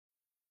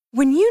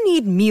When you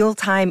need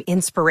mealtime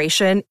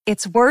inspiration,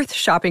 it's worth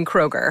shopping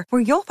Kroger,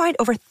 where you'll find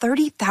over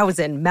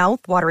 30,000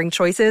 mouth-watering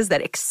choices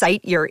that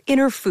excite your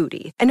inner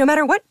foodie. And no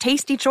matter what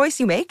tasty choice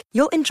you make,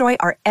 you'll enjoy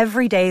our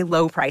everyday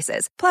low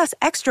prices, plus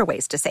extra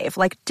ways to save,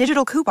 like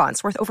digital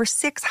coupons worth over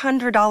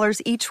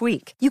 $600 each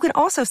week. You can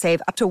also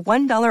save up to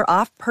 $1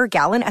 off per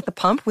gallon at the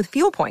pump with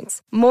fuel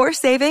points. More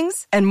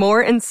savings and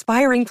more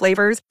inspiring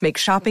flavors make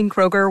shopping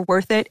Kroger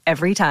worth it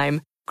every time.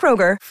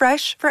 Kroger,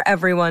 fresh for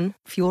everyone.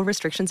 Fuel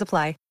restrictions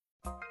apply.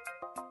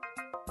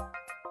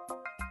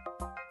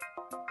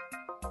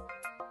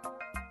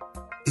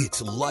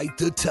 It's Light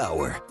the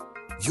Tower,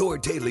 your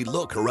daily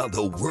look around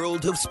the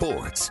world of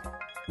sports.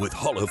 With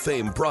Hall of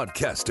Fame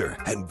broadcaster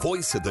and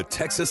voice of the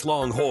Texas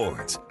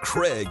Longhorns,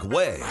 Craig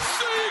Way.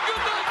 Say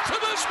goodnight to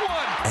this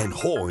one! And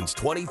Horns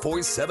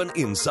 24/7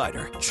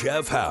 insider,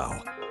 Jeff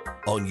Howe.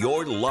 On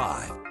your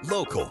live,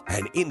 local,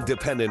 and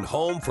independent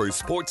home for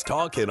sports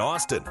talk in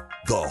Austin,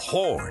 The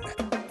Horn.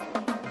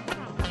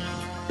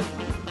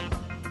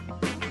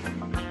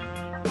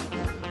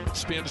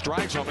 Spins,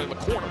 drives home in the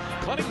corner.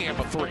 Cunningham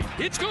a three.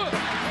 It's good.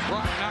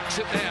 Brock knocks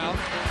it down.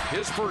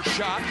 His first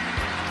shot.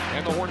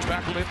 And the Horns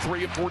back within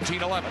 3 at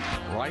 14-11.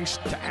 Rice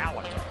to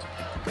Allen.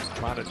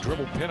 Trying to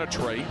dribble,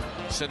 penetrate.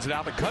 Sends it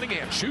out to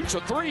Cunningham. Shoots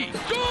a three.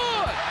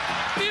 Good!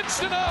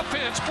 Instant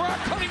offense. Brock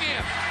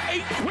Cunningham.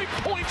 8 quick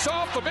points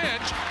off the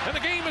bench. And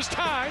the game is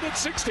tied at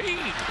 16.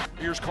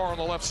 Here's Carr on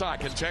the left side.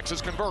 Can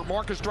Texas convert?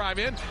 Marcus drive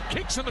in.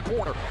 Kicks in the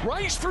corner.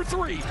 Rice for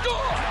three.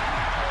 Good!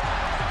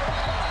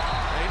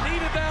 They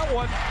needed that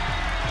one.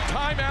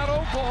 Timeout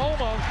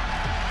Oklahoma.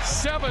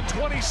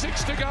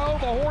 7:26 to go.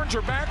 The Horns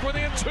are back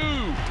within 2.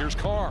 Here's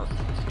Carr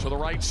to the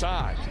right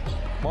side.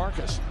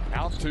 Marcus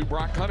out to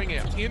Brock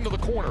Cunningham. Into the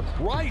corner.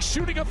 Rice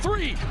shooting a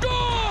three.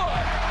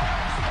 Good!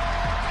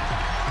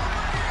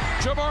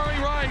 Jabari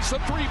Rice, the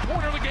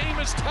three-pointer. The game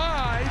is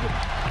tied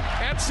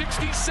at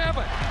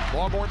 67.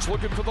 Longhorns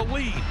looking for the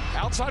lead.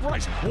 Outside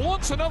Rice.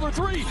 Wants another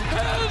three.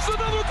 Has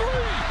another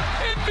three.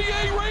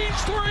 NBA range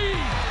three.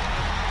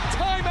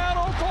 Timeout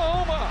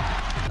Oklahoma.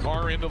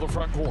 Carr into the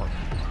front court.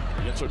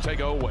 Gets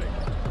Ortega away.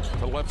 To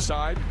the left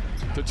side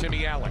to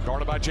Timmy Allen.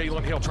 Guarded by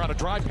Jalen Hill. Trying to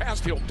drive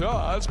past. Hill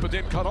does, but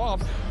then cut off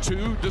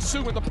to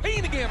Dessou in the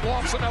paint again.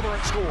 Lofts another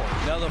and scores.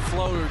 Another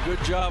floater.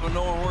 Good job of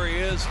knowing where he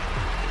is.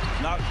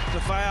 Knock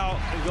the foul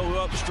and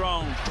go up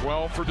strong.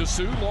 12 for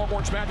Dessou.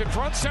 Longhorns back in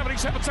front.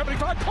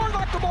 77-75. Carr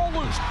knocked the ball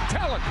loose.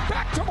 Talon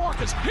back to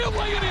Marcus. He'll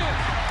lay it in.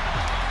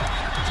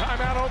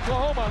 Timeout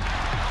Oklahoma.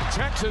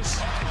 Texas,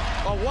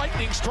 a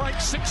lightning strike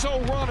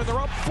 6-0 run, and they're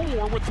up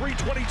 4 with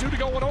 3:22 to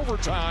go in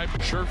overtime.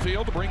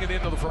 Sherfield to bring it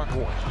into the front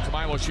court. To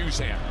Milo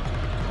Shuzan.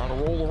 Trying to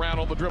roll around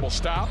on the dribble.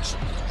 Stops.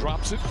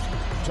 Drops it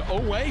to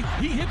Oweh.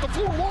 He hit the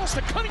floor. Lost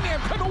to Cunningham.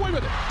 Come away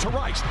with it. To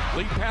Rice.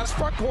 Lead pass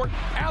front court.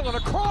 Allen a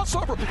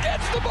crossover.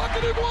 Gets the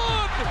bucket and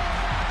one.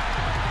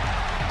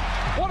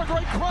 What a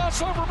great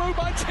crossover move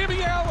by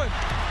Timmy Allen.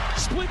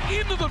 Split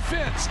into the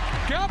fence,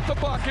 got the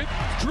bucket,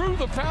 drew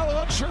the foul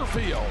on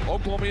Sherfield.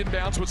 Oklahoma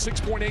inbounds with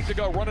 6.8 to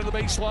go. Running the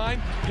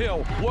baseline.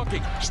 Hill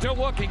looking, still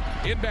looking.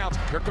 Inbounds.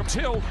 Here comes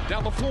Hill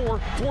down the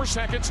floor. 4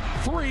 seconds.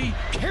 3.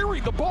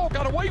 Carried the ball,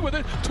 got away with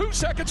it. 2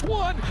 seconds.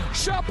 1.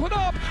 Shot put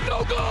up.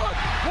 No good.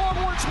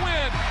 Longhorns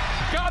win.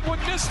 Godwin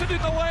missed it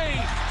in the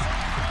lane.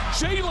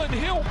 Jalen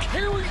Hill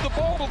carried the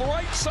ball to the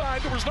right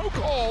side. There was no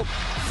call.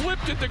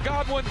 Flipped it to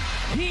Godwin.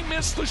 He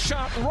missed the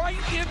shot right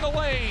in the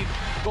lane.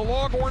 The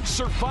Longhorns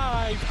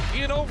survive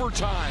in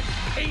overtime.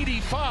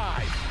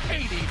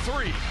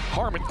 85-83.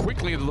 Harmon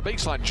quickly into the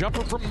baseline.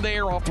 Jumper from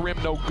there off the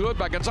rim. No good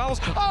by Gonzalez.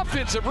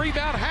 Offensive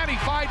rebound. Hattie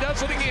Fye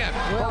does it again.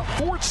 Her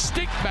 4th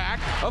stick back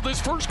of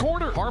this first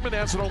quarter. Harmon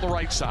has it on the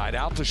right side.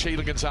 Out to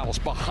Shaylee Gonzalez.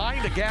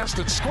 Behind a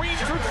Gaston screen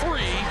for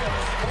 3.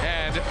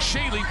 And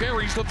Shaylee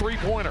buries the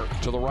three-pointer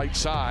to the right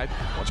side.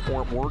 Once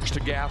more it works to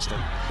Gaston.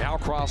 Now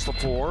across the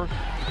floor.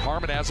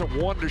 Harmon has it.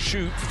 1 to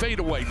shoot. Fade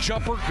away.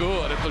 Jumper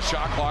good at the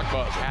shot clock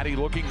buzz. Hattie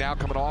looking now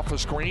coming off the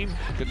screen.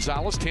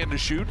 Gonzalez 10 to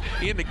shoot.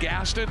 Into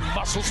Gaston.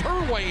 Muscles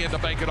her way in to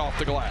bank it off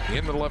the glass.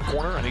 Into the left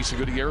corner. Anissa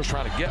Gutierrez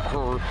trying to get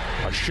her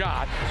a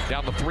shot.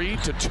 Down the 3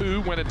 to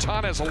 2. When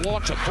Antanes a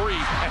launch a 3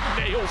 and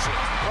nails it.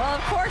 Well,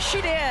 of course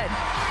she did.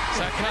 It's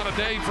that kind of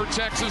day for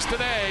Texas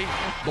today.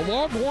 The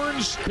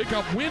Longhorns pick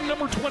up win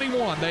number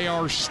 21. They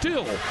are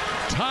still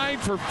tied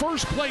for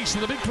first place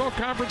in the Big 12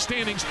 Conference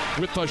standings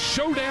with the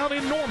showdown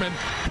in Norman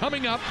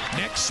coming up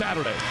next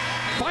Saturday.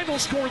 Final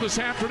score this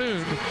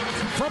afternoon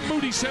from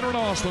Moody Center in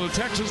Austin. The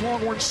Texas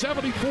Longhorns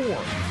 74.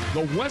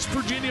 The West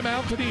Virginia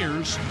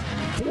Mountaineers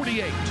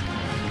 48.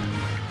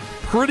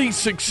 Pretty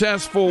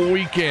successful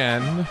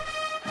weekend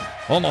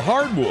on the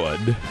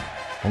hardwood.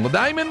 On the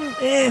diamond,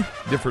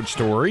 different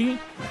story.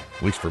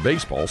 At least for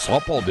baseball.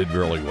 Softball did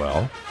really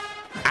well.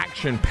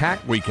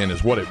 Action-packed weekend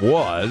is what it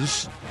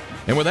was.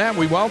 And with that,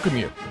 we welcome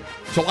you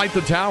to Light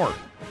the Tower.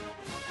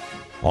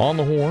 On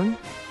the Horn,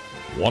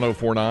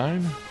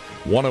 104.9,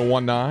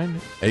 101.9,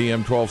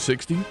 AM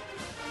 1260.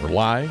 We're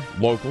live,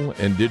 local,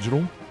 and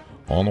digital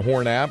on the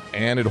Horn app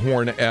and at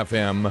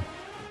hornfm.com.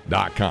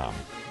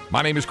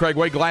 My name is Craig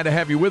Way. Glad to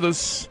have you with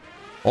us.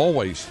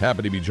 Always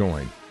happy to be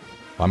joined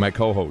by my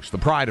co-host, the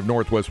pride of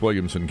Northwest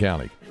Williamson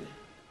County.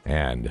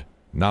 And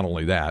not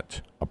only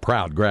that, a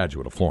proud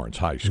graduate of Florence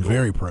High School.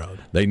 Very proud.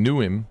 They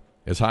knew him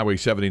as Highway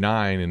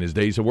 79 in his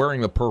days of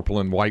wearing the purple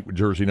and white with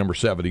jersey number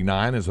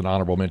 79 as an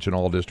honorable mention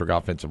all-district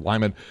offensive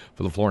lineman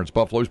for the Florence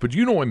Buffaloes. But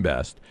you know him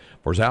best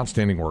for his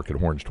outstanding work at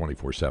Horns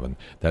 24/7.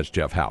 That's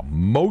Jeff Howe.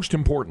 Most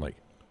importantly,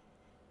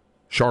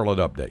 Charlotte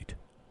update.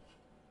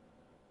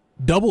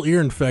 Double ear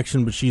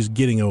infection, but she's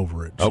getting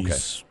over it.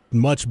 She's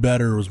much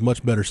better. It was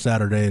much better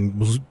Saturday and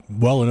was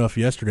well enough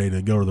yesterday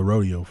to go to the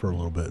rodeo for a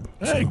little bit.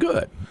 Hey,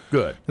 good.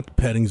 At the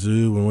petting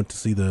zoo, we went to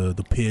see the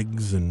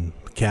pigs and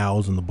the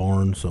cows in the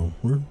barn. So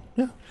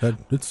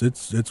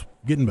it's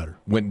getting better.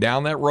 Went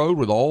down that road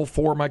with all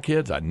four of my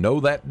kids. I know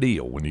that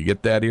deal. When you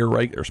get that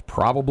earache, there's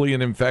probably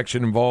an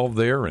infection involved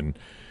there, and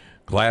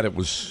glad it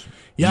was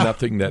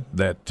nothing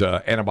that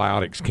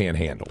antibiotics can't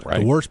handle, right?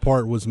 The worst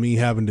part was me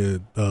having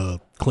to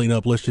clean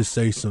up, let's just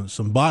say,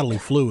 some bodily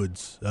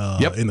fluids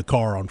in the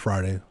car on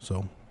Friday.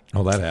 So,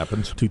 that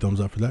happens. 2 thumbs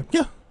up for that.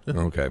 Yeah.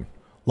 Okay. A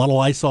lot of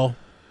Lysol,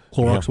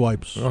 Clorox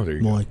wipes. Oh, there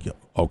you go.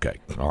 Okay.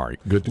 All right.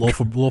 Good.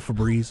 Little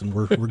Febreze, and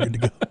we're good to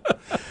go.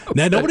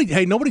 Now,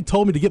 nobody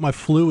told me to get my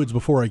fluids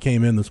before I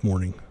came in this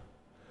morning,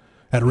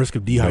 at risk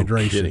of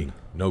dehydration.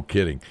 No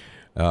kidding.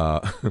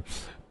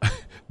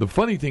 The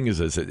funny thing is,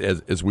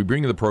 as we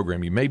bring in the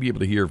program, you may be able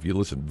to hear if you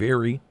listen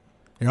very.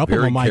 Here, I'll put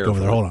my mic over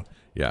there. Hold on.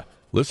 Yeah,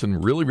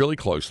 listen really, really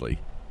closely.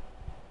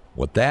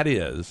 What that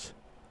is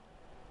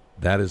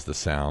the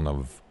sound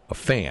of a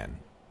fan,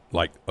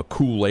 like a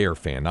cool air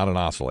fan, not an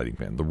oscillating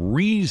fan. The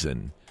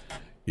reason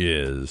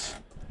is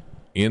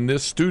in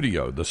this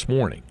studio this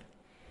morning,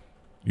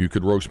 you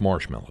could roast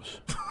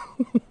marshmallows.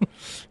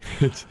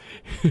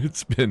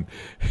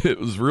 It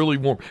was really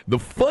warm. The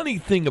funny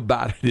thing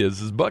about it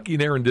is Bucky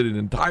and Aaron did an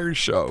entire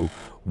show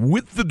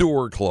with the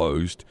door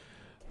closed.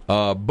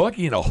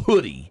 Bucky in a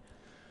hoodie.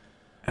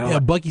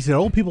 Bucky said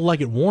old people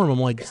like it warm. I'm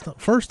like,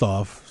 first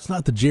off, it's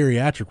not the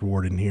geriatric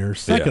ward in here.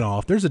 Second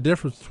off, there's a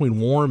difference between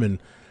warm and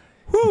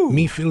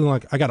me feeling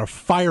like I got a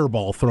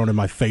fireball thrown in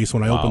my face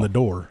when I opened the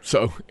door.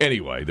 So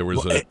anyway, there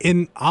was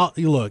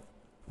look,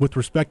 with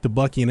respect to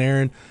Bucky and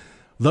Aaron,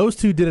 those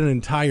two did an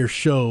entire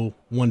show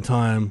one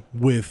time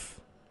with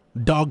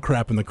dog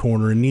crap in the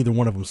corner, and neither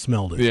one of them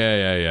smelled it.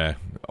 Yeah.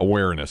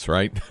 Awareness,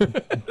 right?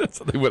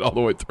 So they went all the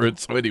way through it.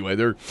 So anyway,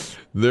 they're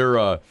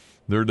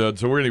done.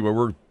 So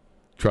we're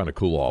trying to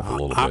cool off a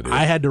little bit.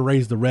 I had to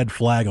raise the red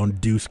flag on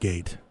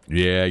Deucegate.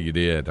 Yeah, you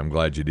did. I'm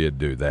glad you did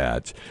do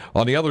that.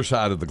 On the other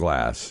side of the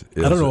glass,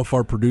 I don't know if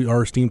our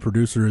esteemed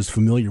producer is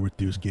familiar with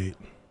Deucegate.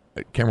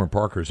 Cameron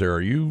Parker's there.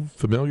 Are you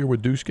familiar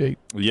with Deucegate?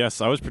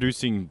 Yes, I was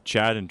producing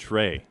Chad and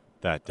Trey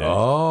that day.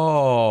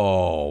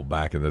 Oh,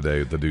 back in the day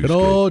with the Deucegate. Good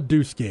old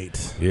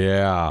Deucegate.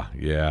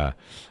 Yeah.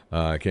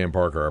 Cam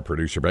Parker, our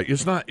producer, but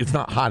it's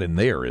not hot in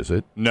there, is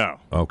it? No.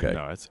 Okay.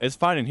 No, it's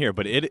fine in here,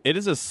 but it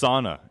is a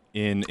sauna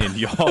in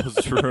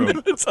y'all's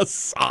room. It's a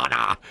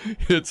sauna.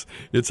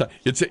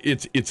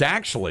 It's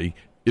actually,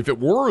 if it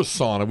were a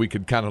sauna, we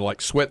could kind of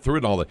like sweat through it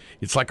and all that.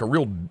 It's like a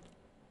real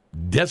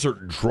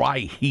desert dry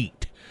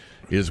heat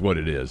is what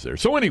it is there.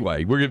 So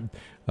anyway, we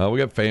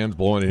got fans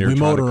blowing in here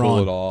trying to cool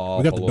it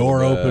off. We got the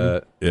door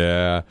open.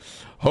 Yeah.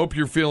 Hope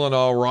you're feeling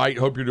all right.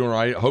 Hope you're doing all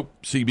right. Hope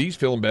CB's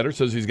feeling better.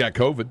 Says he's got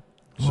COVID.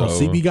 So,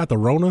 CB got the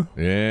Rona?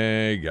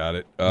 Yeah, he got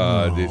it.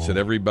 They said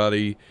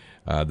everybody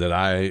that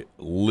I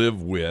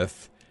live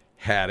with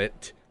had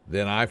it.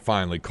 Then I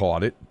finally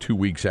caught it 2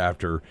 weeks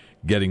after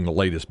getting the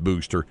latest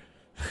booster.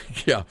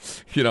 Yeah,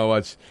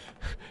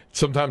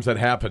 sometimes that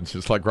happens.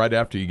 It's like right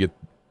after you get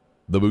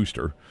the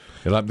booster.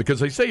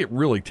 Because they say it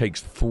really takes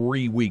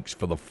 3 weeks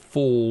for the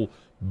full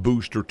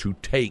booster to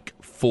take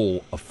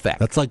full effect.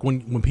 That's like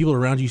when people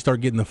around you start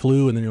getting the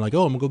flu, and then you're like,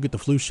 oh, I'm going to go get the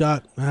flu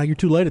shot. You're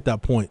too late at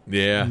that point.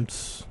 Yeah.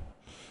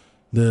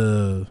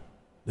 The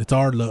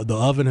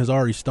oven has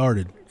already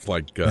started. It's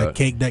like that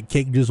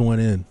cake just went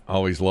in. I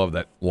always love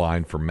that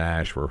line from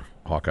MASH where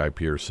Hawkeye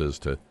Pierce says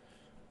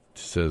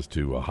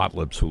to Hot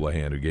Lips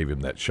Houlihan, who gave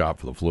him that shot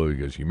for the flu, he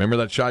goes, "You remember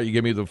that shot you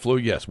gave me the flu?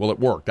 Yes. Well, it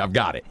worked. I've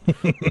got it."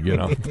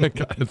 That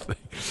kind of thing.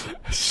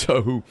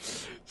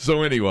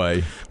 So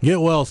anyway,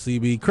 get well,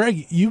 CB.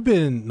 Craig, you've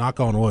been,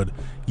 knock on wood,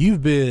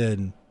 you've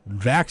been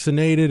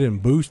vaccinated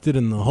and boosted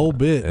and the whole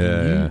bit.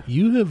 Yeah.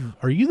 You have.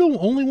 Are you the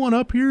only one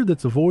up here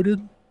that's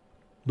avoided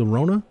the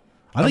Rona?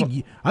 I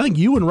think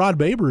you and Rod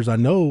Babers. I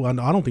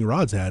don't think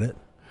Rod's had it.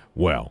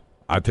 Well,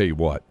 I tell you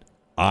what,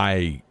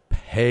 I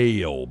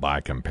pale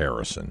by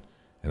comparison,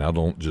 and I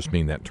don't just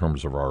mean that in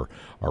terms of our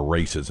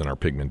races and our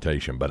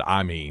pigmentation, but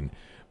I mean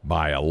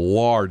by a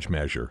large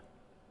measure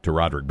to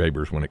Roderick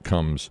Babers when it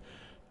comes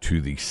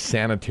to the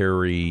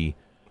sanitary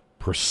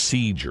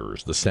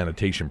procedures, the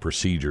sanitation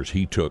procedures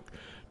he took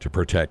to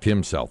protect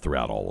himself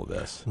throughout all of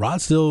this. Rod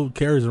still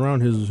carries around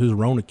his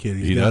Rona kit.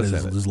 He got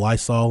his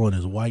Lysol and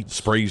his wipes.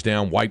 Sprays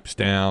down, wipes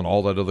down,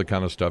 all that other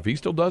kind of stuff. He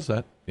still does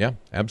that. Yeah,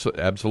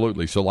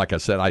 absolutely. So like I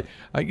said,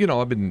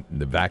 I've been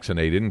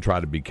vaccinated and tried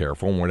to be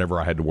careful. And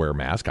whenever I had to wear a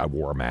mask, I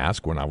wore a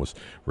mask when I was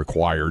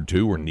required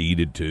to or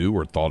needed to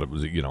or thought it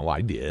was,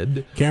 I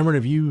did. Cameron,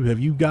 have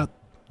you got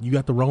You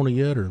got the Rona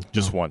yet, or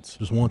Just no? once.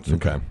 Just once.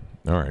 Okay.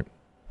 All right.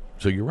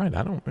 So you're right.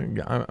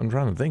 I'm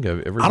trying to think of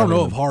everybody. I don't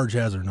know if Harge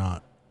has or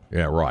not.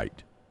 Yeah, right.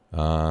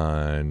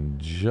 And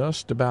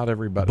just about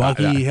everybody.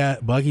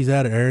 Bucky's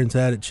had it. Aaron's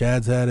had it.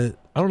 Chad's had it.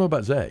 I don't know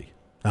about Zay.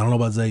 I don't know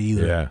about Zay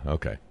either. Yeah.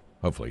 Okay.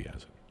 Hopefully he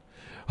has it.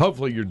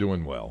 Hopefully you're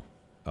doing well.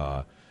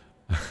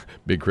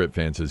 Big Crit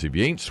fan says, if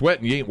you ain't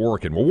sweating, you ain't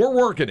working. Well, we're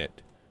working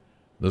it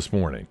this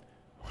morning.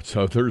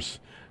 So there's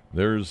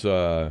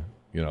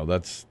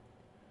that's.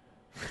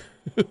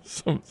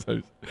 So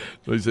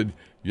he said,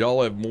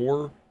 y'all have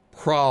more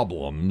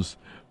problems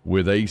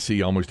with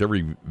AC. Almost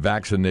every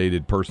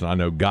vaccinated person I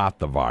know got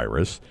the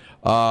virus.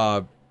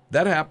 That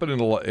happened in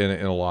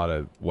a lot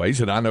of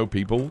ways, and I know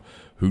people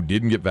who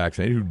didn't get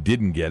vaccinated who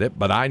didn't get it.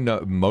 But I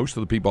know most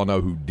of the people I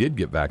know who did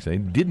get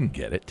vaccinated didn't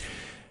get it,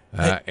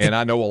 and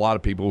I know a lot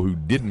of people who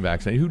didn't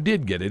vaccinate who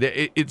did get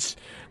it.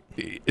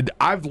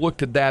 I've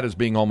looked at that as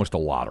being almost a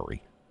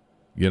lottery.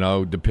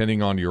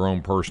 Depending on your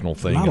own personal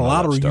thing. Not a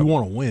lottery you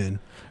want to win.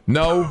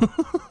 No,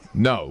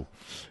 no.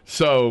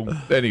 So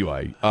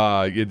anyway,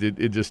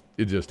 it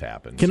just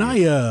happens. Can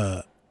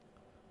I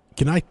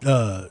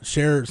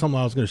share something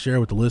I was going to share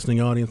with the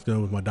listening audience?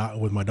 With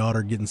my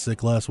daughter getting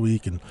sick last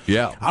week, and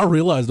yeah, I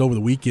realized over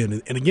the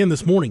weekend and again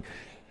this morning,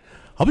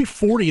 I'll be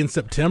 40 in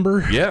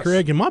September, yes,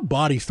 Craig, and my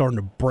body's starting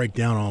to break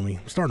down on me.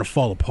 I'm starting to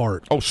fall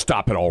apart. Oh,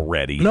 stop it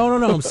already.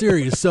 No, I'm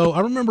serious. So I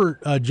remember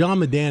John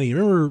Medani.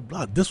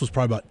 Remember, this was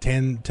probably about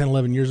 10,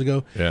 11 years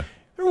ago. Yeah.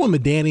 Remember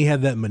when Medani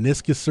had that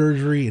meniscus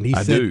surgery, and he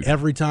said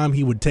every time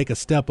he would take a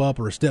step up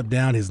or a step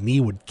down, his knee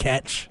would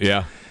catch?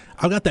 Yeah.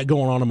 I've got that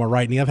going on in my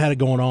right knee. I've had it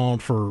going on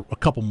for a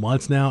couple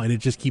months now, and it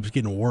just keeps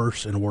getting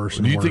worse and worse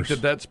and worse. Do you think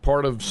that that's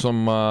part of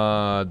some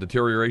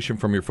deterioration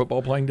from your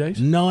football playing days?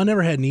 No, I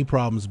never had knee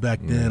problems back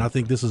then. I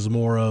think this is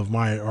more of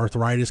my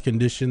arthritis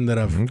condition that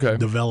I've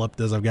developed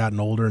as I've gotten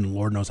older, and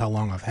Lord knows how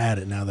long I've had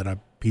it now that I've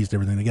pieced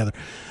everything together.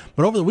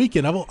 But over the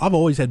weekend, I've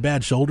always had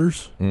bad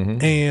shoulders,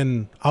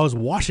 and I was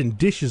washing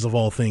dishes of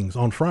all things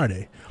on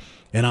Friday,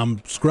 and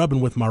I'm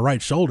scrubbing with my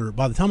right shoulder.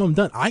 By the time I'm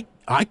done, I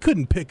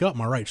couldn't pick up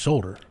my right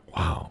shoulder.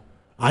 Wow.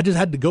 I just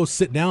had to go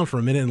sit down for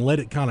a minute and let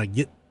it kind of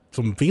get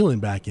some feeling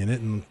back in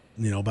it. And,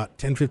 about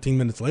 10, 15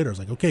 minutes later, I was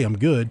like, okay, I'm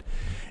good.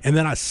 And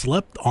then I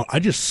slept on, I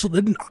just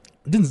didn't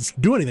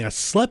do anything. I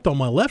slept on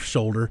my left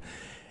shoulder,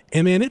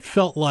 and man, it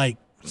felt like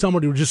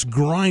somebody was just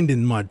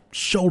grinding my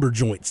shoulder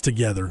joints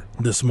together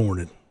this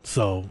morning.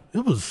 So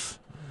it was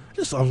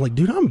I was like,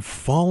 dude, I'm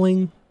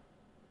falling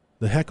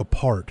the heck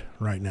apart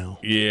right now.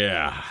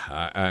 Yeah,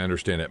 I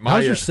understand it.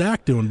 How's your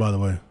sack doing, by the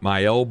way?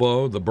 My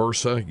elbow, the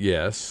bursa,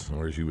 yes,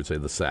 or as you would say,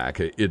 the sack.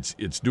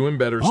 It's doing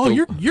better. Oh,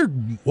 still, you're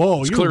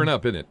clearing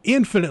up, isn't it?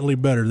 Infinitely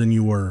better than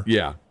you were.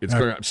 Yeah, it's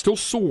clearing up. I'm still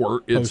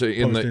sore. It's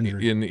in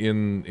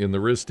the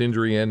wrist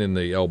injury and in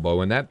the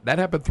elbow, and that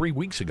happened 3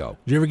 weeks ago.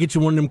 Did you ever get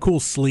you one of them cool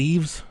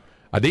sleeves?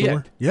 I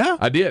did. Yeah?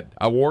 I did.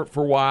 I wore it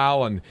for a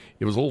while, and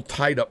it was a little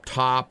tight up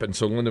top, and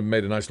so Linda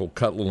made a nice little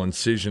cut, little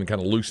incision,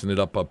 kind of loosened it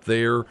up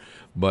there.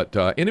 But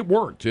and it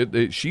worked.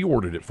 She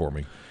ordered it for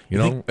me.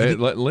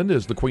 Linda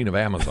is the queen of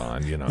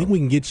Amazon, I think we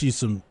can get you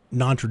some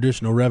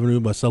non-traditional revenue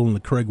by selling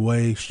the Craig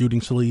Way shooting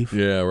sleeve.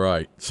 Yeah,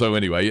 right. So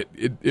anyway,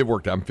 it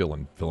worked. I'm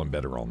feeling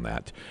better on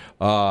that.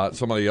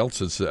 Somebody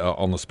else is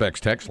on the Specs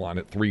text line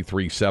at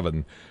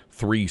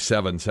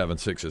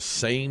 337-3776 is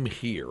same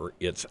here.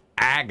 It's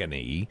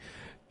agony.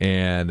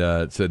 And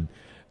it said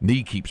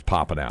knee keeps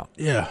popping out.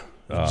 Yeah.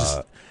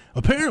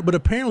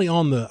 Apparently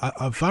on the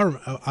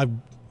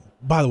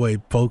by the way,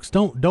 folks,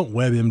 don't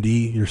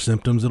WebMD your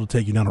symptoms. It'll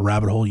take you down a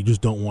rabbit hole you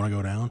just don't want to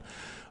go down.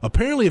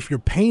 Apparently, if your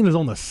pain is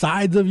on the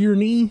sides of your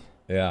knee,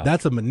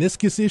 that's a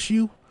meniscus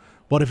issue.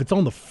 But if it's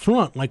on the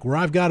front, like where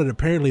I've got it,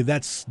 apparently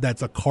that's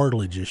a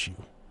cartilage issue.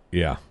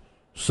 Yeah.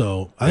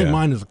 So I think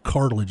mine is a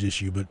cartilage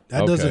issue, but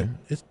that doesn't.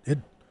 It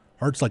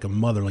hurts like a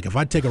mother. Like if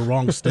I take a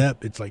wrong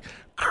step, it's like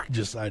I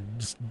just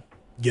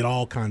get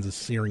all kinds of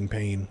searing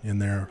pain in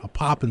there. A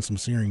pop and some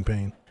searing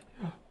pain.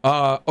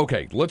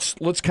 Okay, let's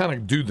kind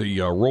of do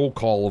the roll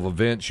call of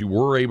events you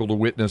were able to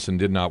witness and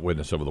did not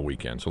witness over the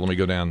weekend. So let me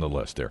go down the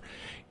list there.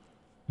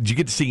 Did you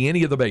get to see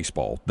any of the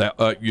baseball?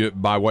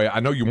 By way,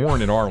 I know you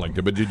weren't in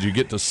Arlington, but did you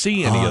get to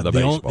see any of the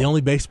baseball? The only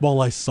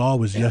baseball I saw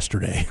was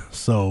yesterday.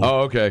 So.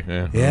 Oh,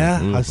 okay.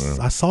 I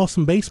saw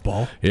some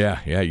baseball.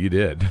 Yeah, you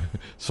did.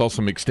 Saw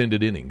some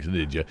extended innings,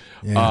 did you?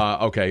 Yeah.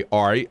 Okay,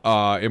 all right.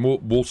 And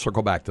we'll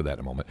circle back to that in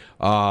a moment.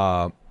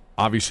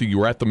 Obviously, you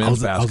were at the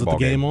men's basketball I was at the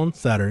game on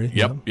Saturday.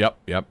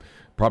 Yep.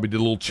 Probably did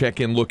a little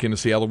check-in look in to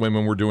see how the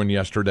women were doing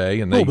yesterday,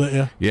 and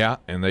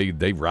and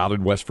they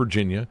routed West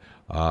Virginia.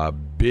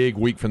 Big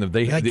week from them.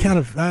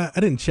 I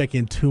didn't check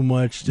in too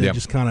much.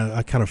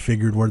 I kind of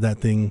figured where that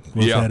thing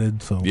was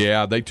headed. So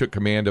they took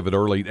command of it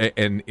early.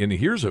 And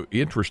here's an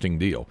interesting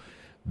deal: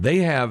 they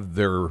have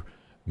their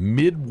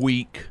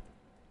midweek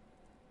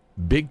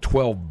Big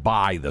 12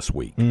 bye this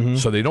week,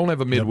 so they don't have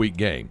a midweek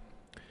game.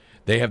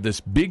 They have this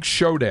big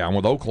showdown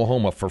with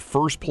Oklahoma for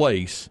first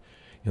place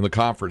in the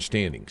conference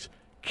standings.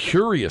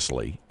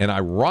 Curiously and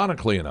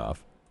ironically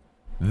enough,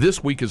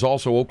 this week is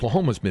also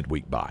Oklahoma's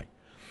midweek bye.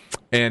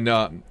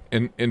 And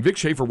Vic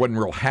Schaefer wasn't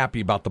real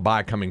happy about the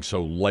bye coming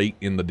so late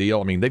in the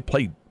deal. I mean, they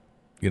played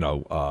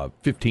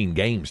 15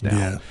 games now.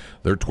 Yeah.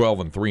 They're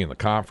 12-3 in the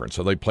conference,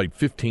 so they played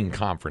 15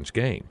 conference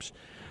games.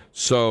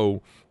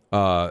 So,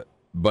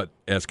 but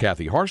as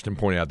Kathy Harston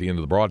pointed out at the end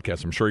of the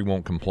broadcast, I'm sure he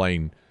won't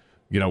complain.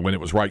 When it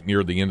was right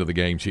near the end of the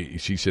game,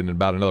 she said in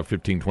about another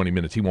 15, 20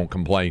 minutes, he won't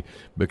complain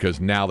because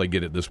now they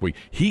get it this week.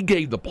 He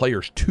gave the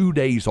players 2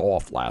 days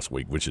off last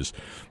week, which is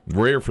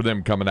rare for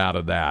them coming out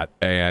of that,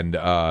 and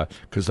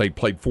because they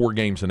played 4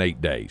 games in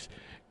 8 days.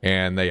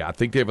 And I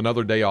think they have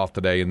another day off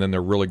today, and then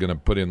they're really going to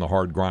put in the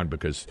hard grind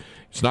because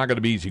it's not going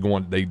to be easy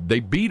going.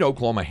 They beat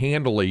Oklahoma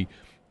handily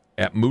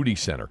at Moody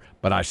Center.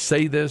 But I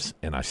say this,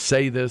 and I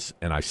say this,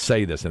 and I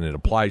say this, and it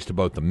applies to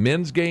both the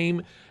men's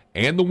game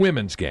and the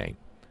women's game.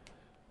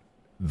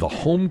 The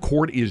home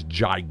court is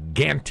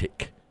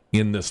gigantic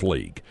in this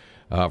league.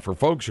 For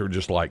folks who are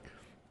just like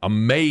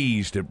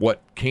amazed at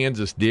what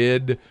Kansas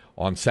did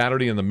on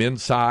Saturday on the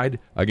men's side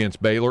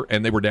against Baylor,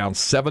 and they were down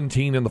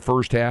 17 in the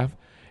first half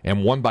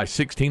and won by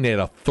 16. They had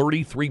a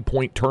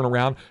 33-point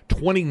turnaround.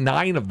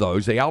 29 of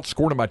those, they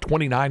outscored them by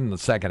 29 in the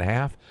second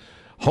half.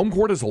 Home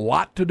court has a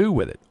lot to do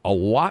with it, a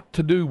lot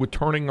to do with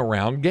turning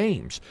around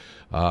games.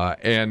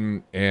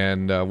 And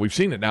we've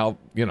seen it now.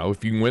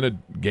 If you can win a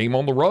game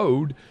on the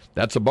road,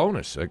 that's a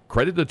bonus.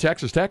 Credit to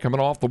Texas Tech coming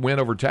off the win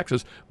over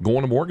Texas,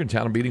 going to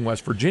Morgantown and beating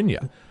West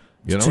Virginia.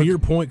 To your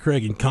point,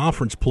 Craig, in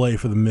conference play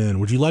for the men,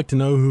 would you like to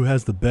know who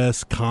has the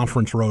best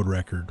conference road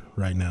record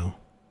right now?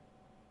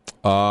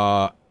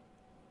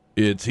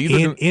 It's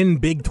either in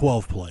Big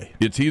 12 play.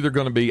 It's either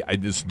going to be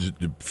just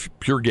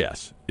pure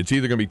guess. It's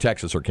either going to be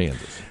Texas or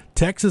Kansas.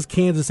 Texas,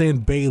 Kansas,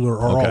 and Baylor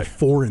are all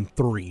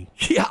 4-3.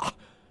 Yeah,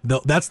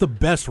 that's the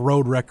best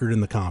road record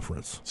in the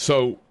conference.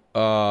 So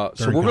we're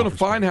going to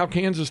find how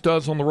Kansas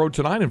does on the road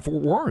tonight in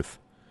Fort Worth.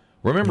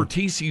 Remember,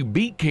 TCU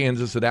beat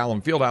Kansas at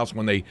Allen Fieldhouse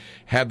when they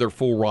had their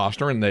full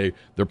roster, and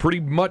they're pretty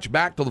much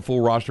back to the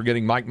full roster,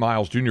 getting Mike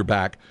Miles Jr.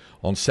 back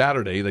on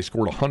Saturday. They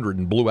scored 100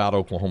 and blew out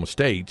Oklahoma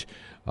State.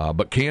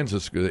 But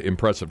Kansas,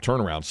 impressive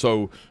turnaround.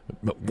 So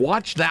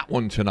watch that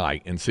one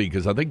tonight and see,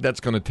 because I think that's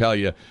going to tell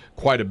you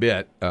quite a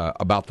bit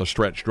about the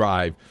stretch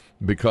drive,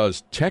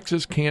 because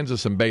Texas,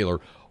 Kansas, and Baylor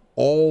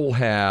all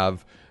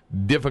have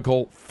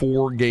difficult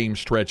 4-game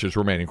stretches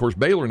remaining. Of course,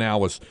 Baylor now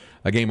was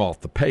a game off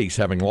the pace,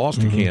 having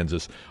lost to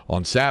Kansas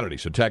on Saturday.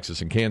 So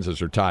Texas and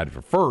Kansas are tied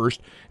for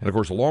first. And, of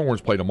course, the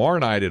Longhorns play tomorrow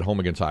night at home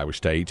against Iowa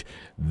State.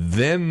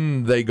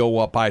 Then they go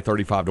up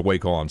I-35 to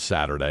Waco on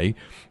Saturday.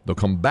 They'll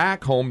come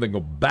back home, then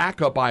go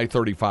back up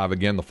I-35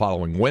 again the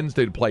following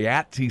Wednesday to play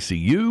at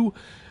TCU,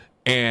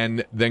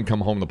 and then come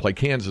home to play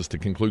Kansas to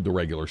conclude the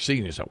regular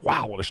season. You say,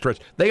 wow, what a stretch.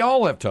 They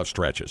all have tough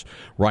stretches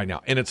right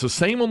now. And it's the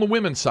same on the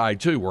women's side,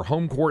 too, where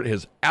home court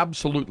has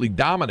absolutely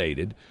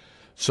dominated.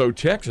 So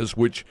Texas,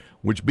 which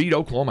beat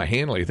Oklahoma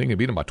handily, I think they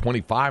beat them by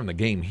 25 in the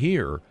game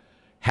here,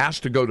 has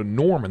to go to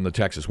Norman, the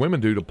Texas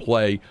women do, to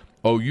play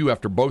OU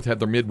after both had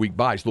their midweek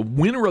byes. The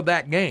winner of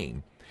that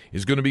game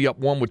is going to be up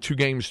 1 with 2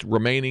 games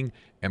remaining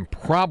and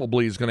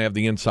probably is going to have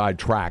the inside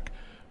track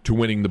to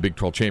winning the Big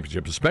 12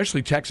 championship,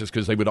 especially Texas,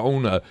 because they would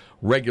own a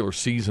regular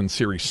season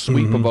series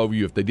sweep of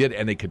OU if they did,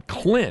 and they could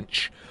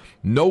clinch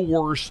no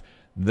worse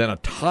than a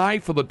tie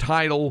for the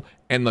title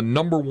and the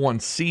number 1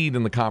 seed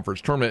in the conference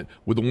tournament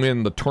with a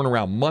win the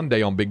turnaround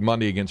Monday on Big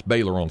Monday against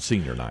Baylor on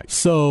senior night.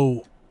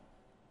 So,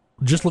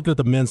 just looking at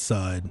the men's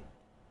side,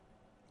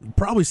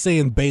 probably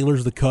saying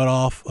Baylor's the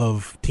cutoff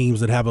of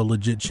teams that have a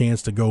legit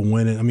chance to go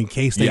win it. I mean,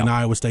 K-State and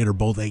Iowa State are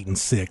both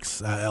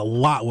 8-6. A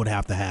lot would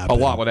have to happen. A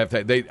lot would have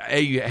to. They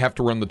have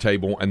to run the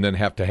table and then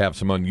have to have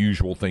some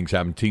unusual things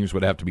happen. Teams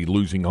would have to be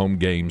losing home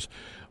games,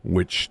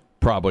 which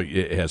probably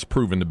it has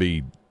proven to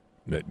be,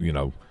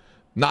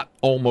 not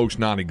almost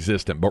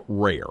non-existent, but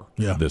rare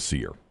this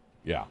year.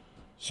 Yeah.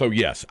 So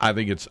yes, I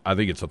think it's a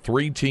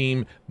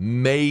 3-team,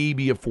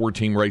 maybe a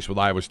 4-team race with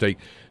Iowa State,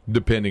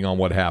 depending on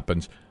what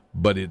happens.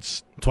 But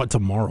that's why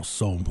tomorrow's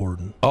so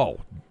important. Oh,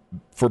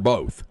 for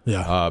both.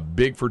 Yeah.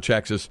 Big for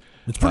Texas.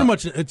 It's pretty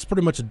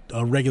much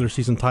a regular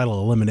season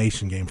title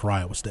elimination game for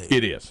Iowa State.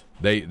 It is.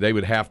 They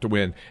would have to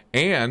win.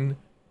 And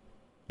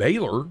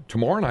Baylor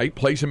tomorrow night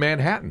plays in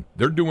Manhattan.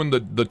 They're doing the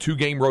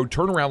 2-game road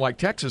turnaround like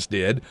Texas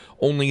did,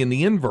 only in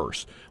the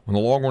inverse. When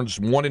the Longhorns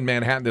won in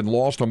Manhattan and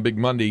lost on Big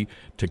Monday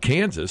to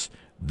Kansas,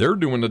 they're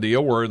doing the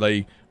deal where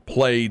they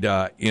played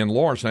in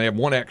Lawrence. And they have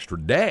 1 extra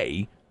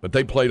day, but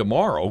they play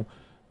tomorrow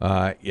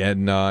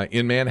in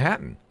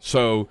Manhattan.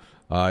 So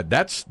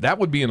that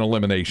would be an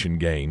elimination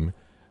game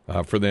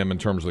for them in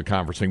terms of the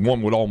conference thing.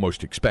 One would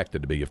almost expect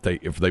it to be if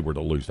they were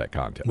to lose that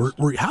contest.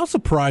 How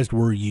surprised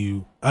were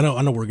you? I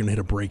know we're going to hit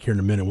a break here in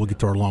a minute. We'll get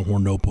to our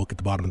Longhorn Notebook at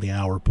the bottom of the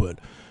hour, but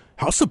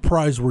how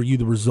surprised were you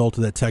the result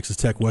of that Texas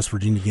Tech-West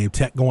Virginia game,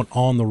 Tech going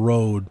on the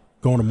road,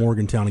 going to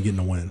Morgantown and getting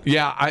a win?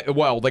 Yeah,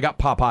 they got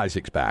Pop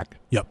Isaacs back.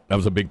 Yep, that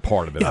was a big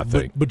part of it. I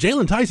think. But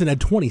Jalen Tyson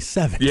had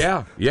 27.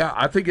 Yeah.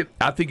 I think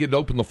it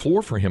opened the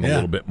floor for him a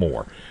little bit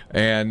more.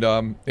 And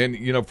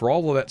for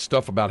all of that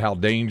stuff about how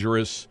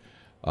dangerous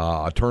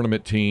a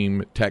tournament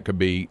team Tech could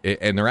be,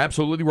 and they're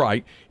absolutely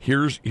right.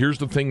 Here's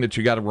the thing that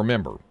you got to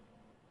remember: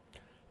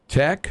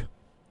 Tech,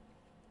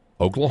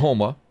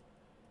 Oklahoma,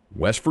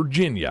 West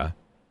Virginia,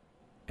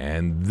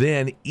 and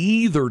then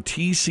either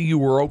TCU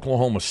or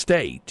Oklahoma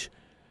State.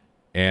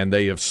 And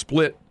they have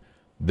split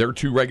their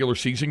 2 regular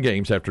season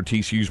games after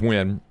TCU's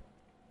win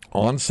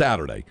on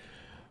Saturday.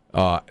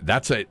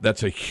 That's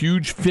a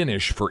huge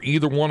finish for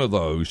either one of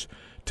those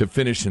to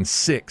finish in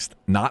 6th,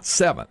 not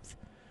 7th,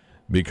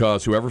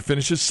 because whoever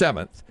finishes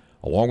 7th,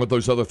 along with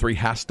those other 3,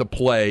 has to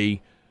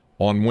play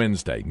on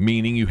Wednesday,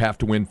 meaning you have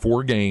to win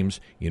 4 games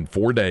in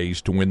 4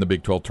 days to win the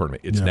Big 12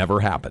 tournament. It's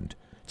never happened.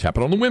 It's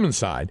happened on the women's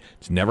side.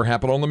 It's never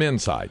happened on the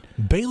men's side.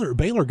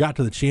 Baylor got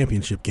to the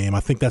championship game. I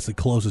think that's the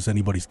closest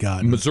anybody's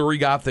gotten. Missouri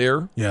got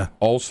there. Yeah.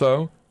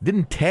 Also,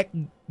 didn't Tech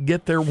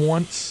get there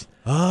once?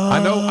 I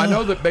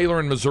know that Baylor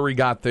and Missouri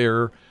got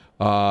there,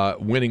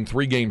 winning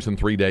 3 games in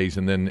 3 days,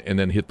 and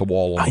then hit the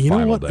wall on the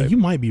final day. You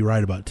might be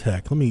right about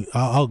Tech.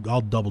 I'll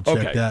double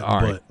check that,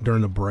 right. But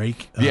during the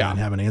break, and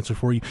have an answer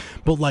for you.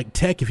 But like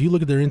Tech, if you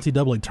look at their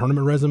NCAA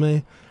tournament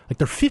resume, like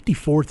they're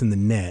 54th in the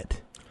net,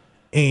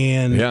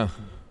 and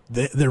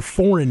they're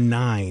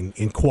 4-9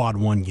 in quad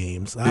 1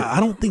 games.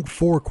 I don't think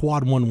 4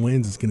 quad 1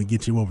 wins is going to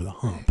get you over the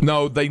hump.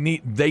 No, they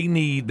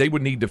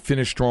would need to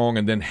finish strong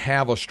and then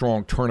have a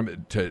strong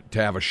tournament to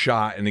have a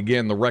shot. And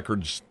again, the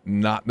record's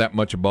not that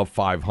much above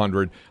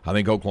 500. I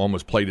think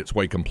Oklahoma's played its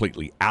way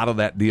completely out of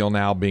that deal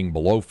now, being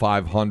below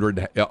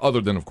 500.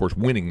 Other than, of course,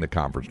 winning the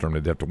conference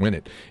tournament, they have to win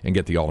it and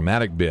get the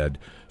automatic bid.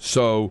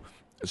 So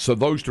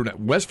those two.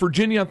 West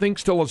Virginia, I think,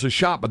 still has a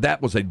shot, but that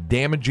was a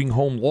damaging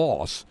home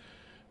loss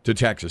to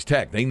Texas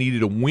Tech. They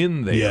needed a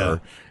win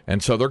there,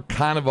 and so they're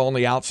kind of on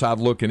the outside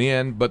looking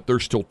in, but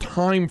there's still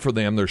time for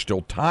them. There's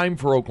still time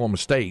for Oklahoma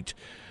State.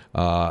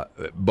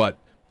 But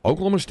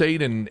Oklahoma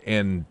State and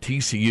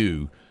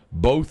TCU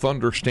both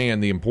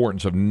understand the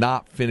importance of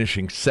not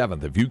finishing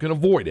 7th. If you can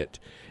avoid it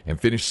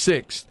and finish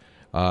 6th,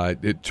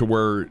 to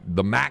where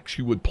the max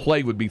you would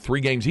play would be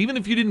 3 games, even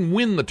if you didn't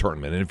win the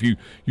tournament. And if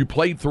you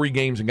played 3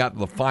 games and got to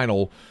the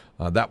final,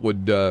 that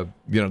would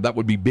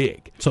be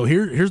big. So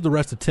here's the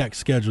rest of Tech's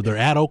schedule. They're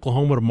at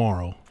Oklahoma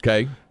tomorrow.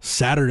 Okay.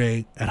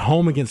 Saturday at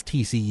home against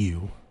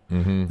TCU.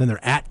 Mm-hmm. Then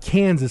they're at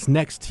Kansas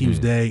next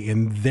Tuesday,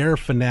 and their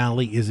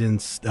finale is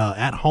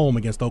at home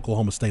against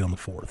Oklahoma State on the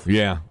 4th.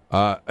 Yeah.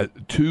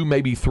 2,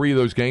 maybe 3 of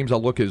those games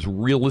I'll look as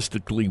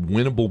realistically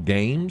winnable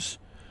games.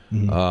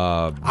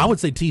 Mm-hmm. I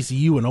would say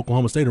TCU and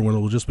Oklahoma State are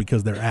winnable just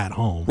because they're at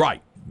home.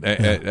 Right.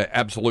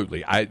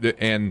 Absolutely.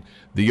 And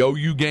the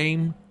OU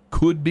game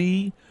could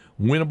be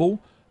winnable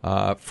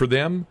for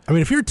them. I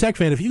mean, if you're a Tech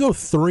fan, if you go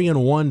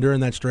 3-1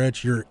 during that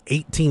stretch, you're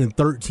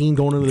 18-13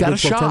 going into the Big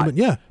 12 tournament.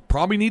 Yeah,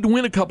 probably need to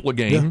win a couple of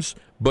games,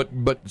 but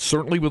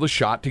certainly with a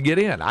shot to get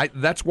in.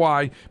 That's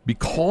why,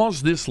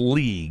 because this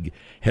league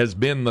has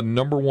been the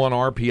number 1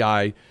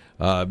 RPI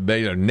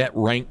net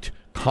ranked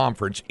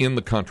conference in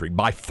the country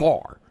by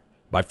far.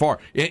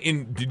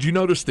 And did you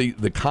notice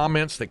the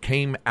comments that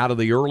came out of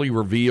the early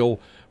reveal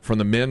from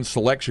the men's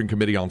selection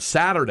committee on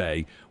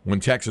Saturday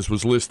when Texas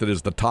was listed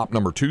as the top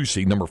number 2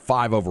 seed, number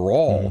 5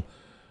 overall? Mm-hmm.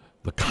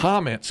 The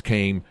comments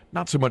came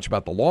not so much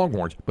about the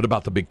Longhorns, but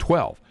about the Big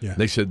 12. Yeah.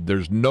 They said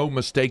there's no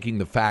mistaking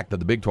the fact that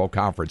the Big 12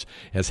 Conference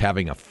is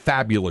having a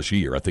fabulous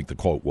year, I think the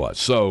quote was.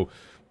 So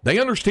they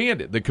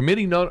understand it. The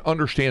committee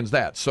understands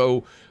that.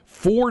 So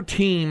for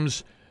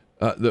teams,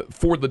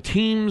 for the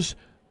teams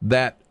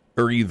that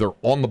are either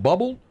on the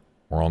bubble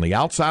or on the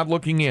outside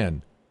looking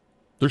in,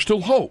 there's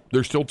still hope.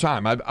 There's still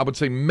time. I would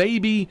say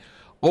maybe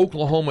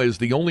Oklahoma is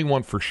the only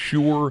one for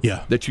sure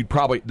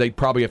that they'd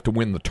probably have to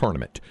win the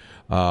tournament.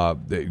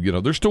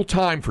 There's still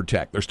time for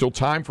Tech. There's still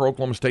time for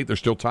Oklahoma State. There's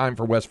still time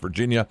for West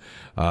Virginia,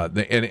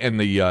 and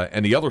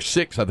the other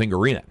 6 I think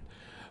are in.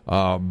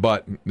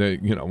 But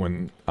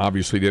when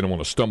obviously they don't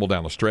want to stumble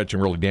down the stretch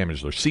and really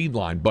damage their seed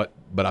line. But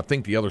I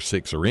think the other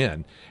 6 are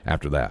in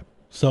after that.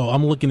 So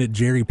I'm looking at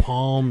Jerry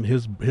Palm,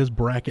 his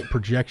bracket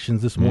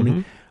projections this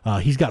morning.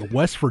 Mm-hmm. He's got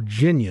West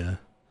Virginia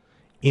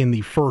in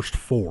the first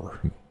 4.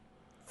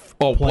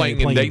 Oh,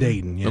 playing in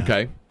Dayton.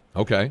 Yeah.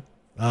 Okay.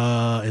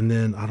 And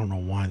then I don't know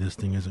why this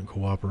thing isn't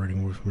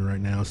cooperating with me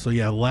right now. So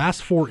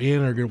last 4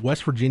 in are good.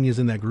 West Virginia's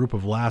in that group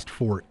of last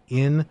 4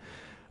 in.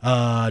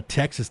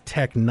 Texas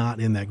Tech not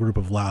in that group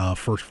of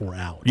first 4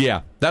 out.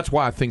 Yeah, that's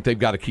why I think they've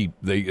got to keep.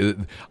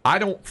 I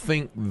don't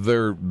think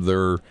they're,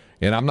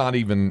 and I'm not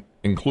even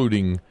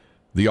including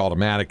the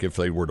automatic if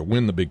they were to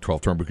win the Big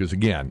 12 tournament, because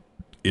again,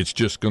 it's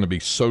just going to be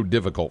so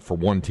difficult for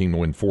one team to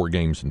win 4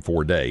 games in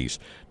 4 days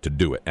to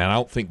do it. And I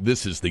don't think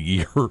this is the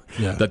year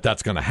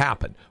that's going to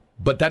happen.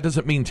 But that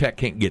doesn't mean Tech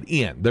can't get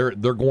in. They're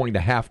going to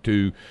have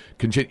to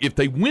continue. If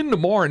they win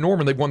tomorrow in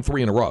Norman, they've won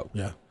 3 in a row.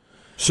 Yeah.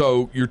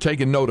 So you're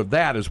taking note of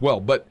that as well.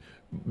 But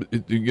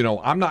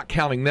I'm not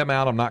counting them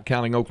out. I'm not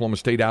counting Oklahoma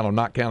State out. I'm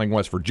not counting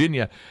West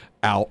Virginia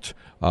out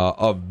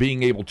of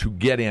being able to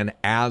get in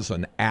as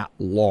an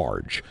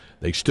at-large.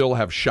 They still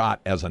have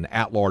shot as an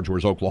at-large,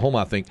 whereas Oklahoma,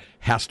 I think,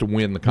 has to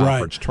win the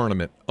conference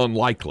tournament,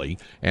 unlikely,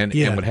 and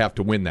would have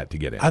to win that to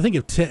get in. I think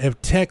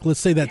if Tech, let's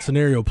say that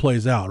scenario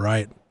plays out,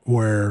 right,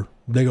 where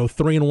they go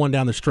 3-1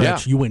 down the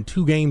stretch, you win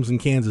 2 games in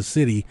Kansas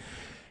City,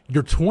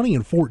 you're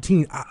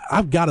 20-14.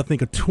 I've got to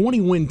think a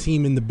 20-win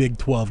team in the Big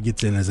 12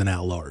 gets in as an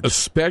at-large,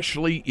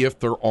 especially if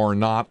there are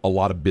not a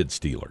lot of bid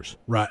stealers.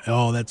 Right.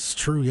 Oh, that's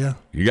true. Yeah.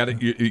 You got to,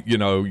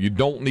 you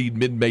don't need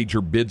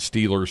mid-major bid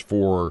stealers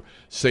for,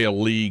 say, a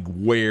league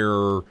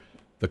where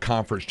the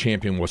conference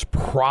champion was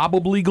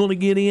probably going to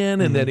get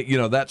in, and then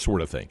that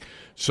sort of thing.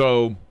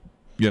 So.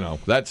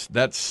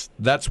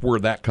 That's where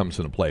that comes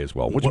into play as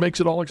well, which makes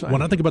it all exciting.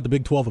 When I think about the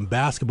Big 12 in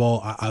basketball,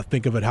 I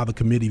think of it how the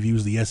committee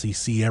views the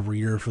SEC every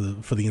year for the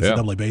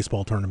NCAA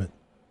baseball tournament.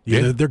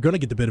 They're going to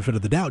get the benefit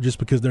of the doubt just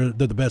because they're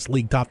the best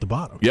league top to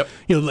bottom. Yep.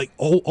 Like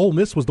Ole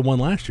Miss was the one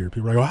last year.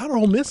 People are like, how did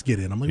Ole Miss get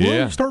in? I'm like,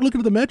 well, start looking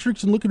at the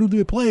metrics and look at who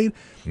they played.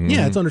 Mm-hmm.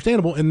 Yeah, it's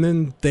understandable. And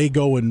then they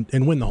go and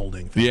win the whole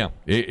thing. Yeah,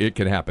 it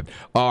can happen.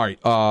 All right,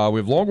 we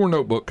have Longhorn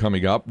Notebook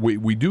coming up.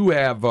 We do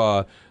have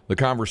the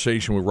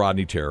conversation with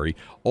Rodney Terry.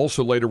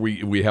 Also later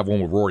we have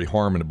one with Rory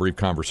Harmon, a brief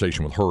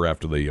conversation with her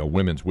after the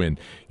women's win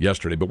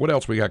yesterday. But what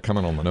else we got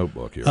coming on the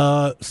notebook here?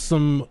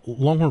 Some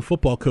Longhorn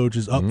football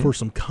coaches up for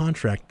some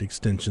contract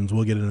extensions.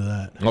 We'll get into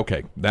that.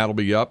 Okay, that'll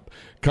be up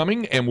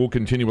coming, and we'll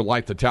continue with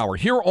Light the Tower.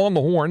 Here on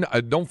the Horn,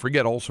 don't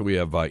forget also we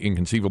have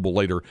Inconceivable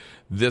later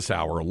this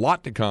hour. A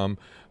lot to come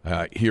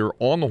here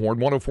on the Horn,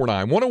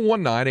 104.9, 101.9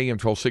 AM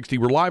 1260.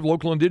 We're live,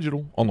 local, and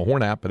digital on the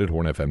Horn app and at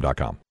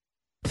hornfm.com.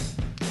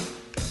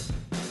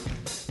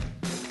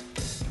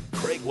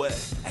 Craig Way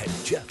and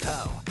Jeff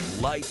Howe,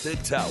 Light the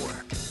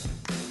Tower.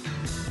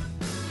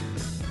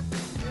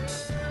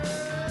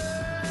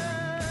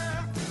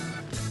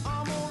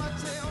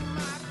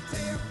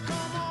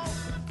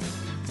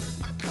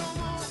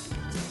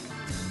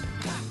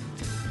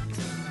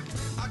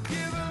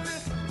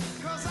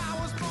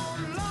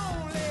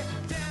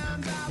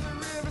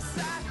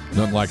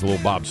 Nothing like a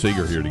little Bob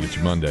Seger here to get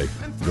your Monday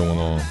going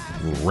on.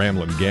 A little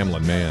rambling,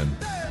 gambling man.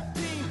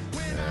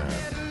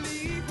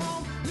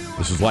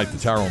 This is Light the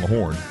Tower on the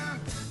Horn.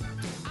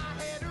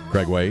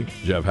 Craig Way,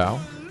 Jeff Howe.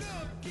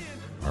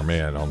 Our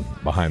man on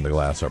behind the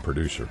glass, our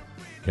producer,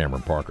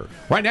 Cameron Parker.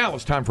 Right now,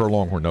 it's time for a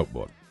Longhorn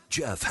Notebook.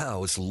 Jeff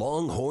Howe's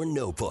Longhorn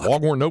Notebook.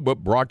 Longhorn Notebook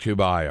brought to you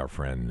by our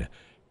friend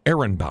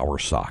Aaron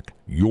Bowersock,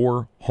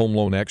 your home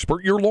loan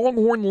expert, your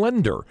Longhorn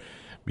lender.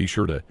 Be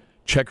sure to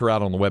check her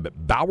out on the web at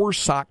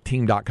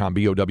bowersockteam.com,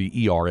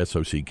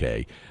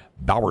 BOWERSOCK,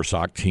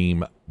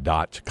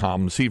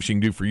 bowersockteam.com. See if she can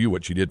do for you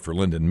what she did for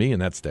Linda and me,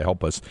 and that's to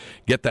help us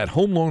get that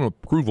home loan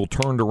approval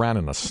turned around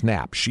in a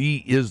snap.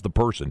 She is the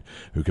person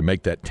who can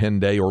make that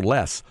 10-day or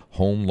less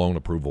home loan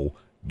approval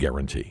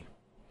guarantee.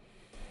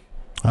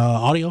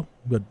 Audio?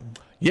 Good.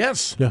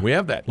 Yes, yeah. We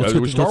have that.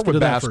 We start with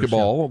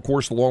basketball. First, yeah. Of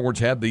course, the Longhorns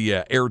had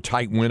the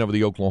airtight win over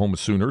the Oklahoma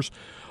Sooners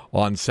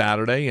on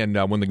Saturday, and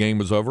when the game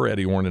was over,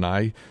 Eddie Horn and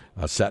I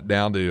sat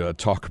down to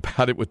talk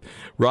about it with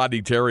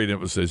Rodney Terry, and it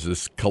was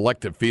this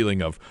collective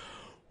feeling of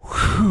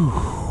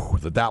whew,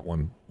 that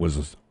one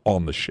was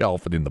on the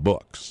shelf and in the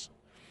books.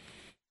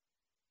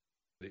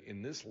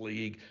 In this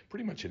league,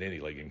 pretty much in any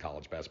league in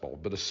college basketball,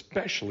 but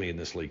especially in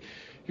this league,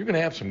 you're going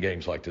to have some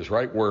games like this,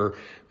 right, where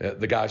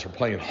the guys are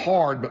playing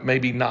hard but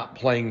maybe not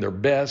playing their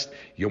best.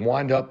 You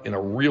wind up in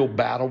a real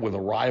battle with a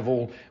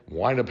rival,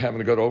 wind up having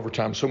to go to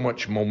overtime, so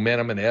much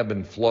momentum and ebb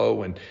and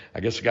flow, and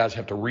I guess the guys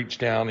have to reach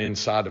down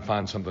inside to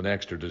find something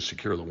extra to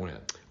secure the win.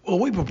 Well,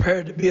 we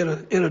prepared to be in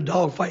a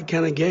dogfight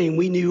kind of game.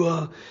 We knew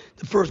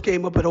the first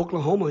game up at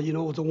Oklahoma, it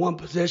was a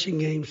one-possession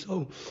game.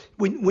 So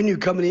when you're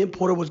coming in,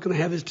 Porter was going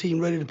to have his team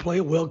ready to play,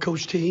 a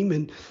well-coached team,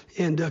 and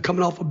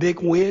coming off a big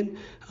win.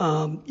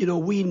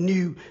 We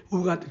knew we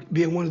were going to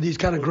be in one of these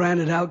kind of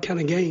grinded-out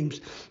kind of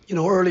games.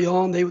 Early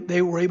on,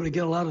 they were able to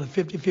get a lot of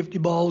the 50-50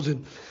 balls,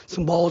 and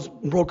some balls,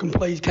 broken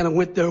plays kind of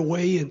went their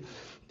way, and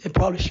they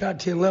probably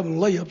shot 10, 11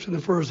 layups in the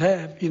first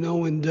half,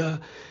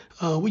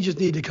 we just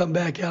need to come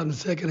back out in the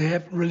second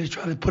half and really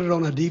try to put it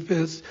on our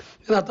defense.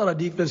 And I thought our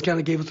defense kind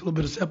of gave us a little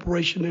bit of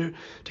separation there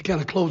to kind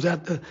of close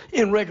out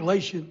in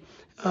regulation.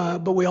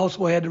 But we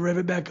also had to rev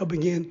it back up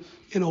again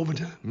in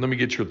overtime. Let me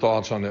get your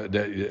thoughts on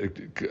the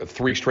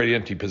 3 straight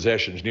empty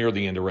possessions near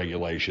the end of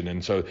regulation.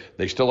 And so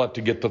they still have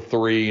to get the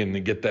 3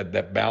 and get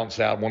that bounce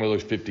out, one of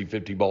those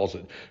 50-50 balls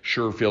that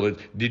Sherfield.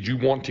 Did you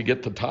want to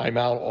get the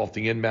timeout off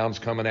the inbounds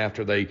coming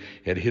after they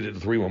had hit it to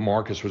 3 when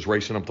Marcus was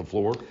racing up the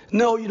floor?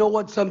 No, you know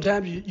what?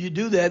 Sometimes you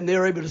do that, and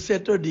they're able to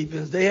set their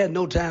defense. They had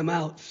no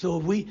timeout. So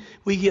if we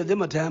give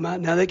them a timeout,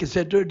 now they can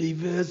set their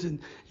defense, and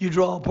you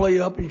draw a play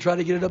up and you try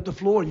to get it up the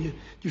floor, and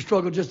you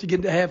struggle just to get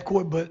into half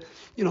court. But,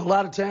 a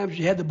lot of times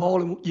you had the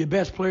ball in your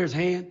best player's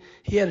hand.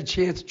 He had a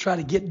chance to try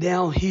to get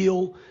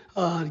downhill,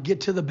 get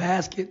to the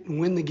basket and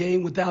win the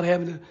game without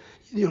having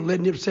to,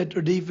 letting them set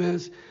their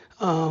defense.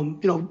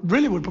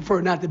 Really would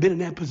prefer not to have been in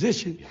that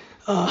position,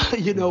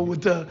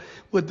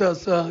 with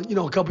us, a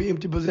couple of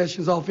empty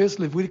possessions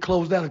offensively. If we'd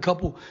closed out a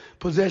couple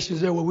possessions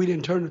there where we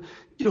didn't turn,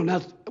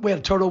 we had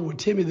a turnover with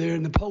Timmy there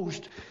in the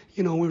post.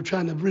 We were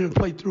trying to really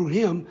play through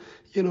him,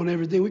 and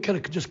everything. We kind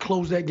of just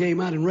closed that game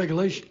out in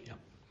regulation.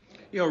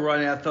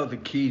 Rodney, I thought the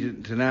key to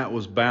tonight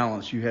was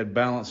balance. You had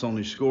balance on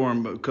your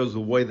scoring because of the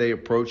way they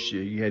approached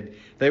you.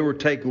 They were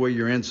taking away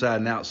your inside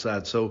and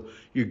outside, so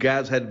your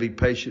guys had to be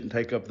patient and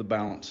take up the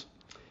balance.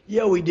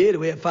 Yeah, we did.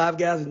 We had 5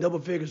 guys in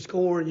double-figure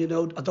scoring. You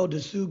know, I thought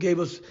the Sioux gave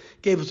us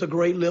a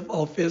great lift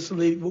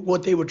offensively.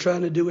 What they were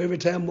trying to do every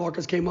time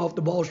Marcus came off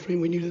the ball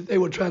stream, we knew that they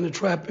were trying to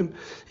trap him,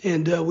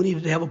 and we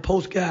needed to have a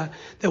post guy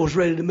that was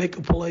ready to make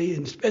a play.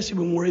 And especially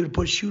when we're able to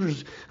put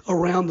shooters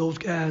around those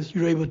guys,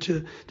 you're able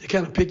to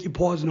kind of pick your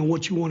poison on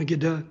what you want to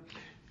get done.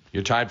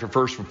 You're tied for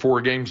first with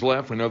 4 games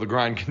left. We know the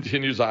grind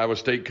continues. Iowa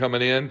State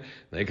coming in.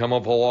 They come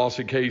off a loss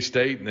at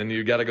K-State, and then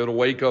you got to go to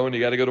Waco, and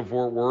you got to go to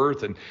Fort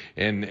Worth, and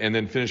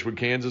then finish with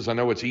Kansas. I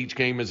know it's each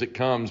game as it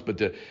comes,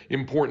 but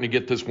important to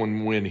get this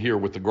one win here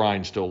with the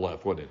grind still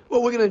left, wouldn't it?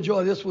 Well, we're going to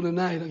enjoy this one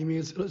tonight. I mean,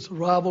 it's a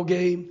rival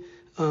game.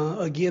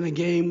 Again, a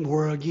game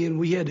where, again,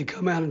 we had to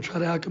come out and try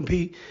to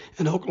outcompete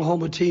an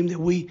Oklahoma team that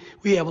we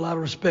have a lot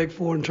of respect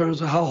for in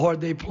terms of how hard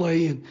they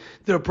play and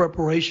their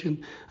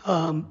preparation.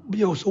 So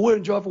we're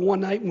enjoying for one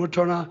night, and we'll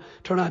turn our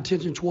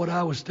attention toward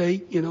Iowa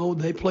State. You know,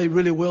 they played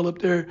really well up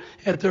there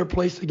at their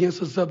place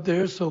against us up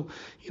there. So,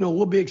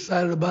 we'll be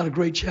excited about a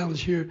great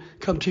challenge here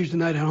come Tuesday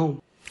night at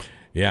home.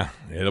 Yeah,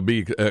 it'll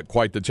be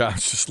quite the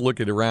challenge. Just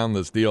looking around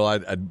this deal, I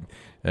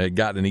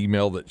got an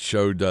email that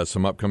showed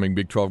some upcoming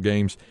Big 12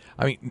 games.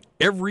 I mean,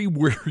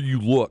 everywhere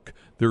you look,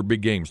 there are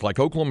big games, like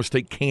Oklahoma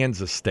State,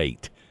 Kansas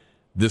State,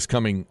 this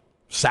coming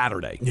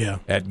Saturday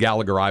at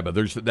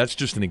Gallagher-Iba. That's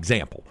just an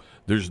example.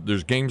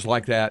 There's games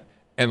like that,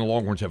 and the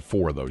Longhorns have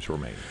 4 of those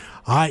remaining.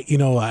 I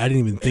didn't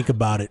even think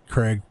about it,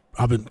 Craig.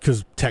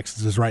 Because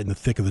Texas is right in the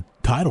thick of the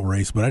title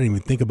race, but I didn't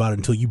even think about it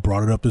until you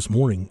brought it up this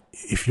morning.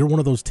 If you're one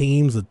of those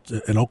teams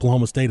in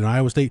Oklahoma State and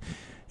Iowa State,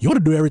 you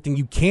want to do everything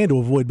you can to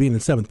avoid being in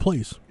 7th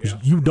place. Yeah.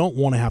 You don't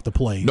want to have to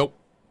play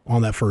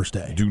on that first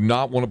day. Do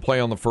not want to play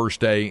on the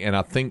first day, and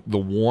I think the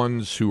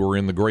ones who are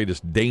in the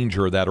greatest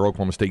danger of that are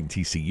Oklahoma State and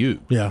TCU.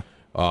 Yeah.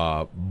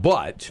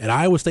 And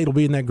Iowa State will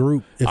be in that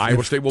group.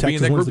 Iowa State will be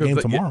in that group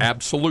tomorrow.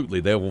 Absolutely,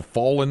 they will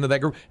fall into that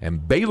group,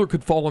 and Baylor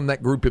could fall in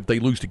that group if they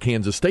lose to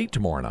Kansas State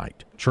tomorrow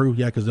night. True,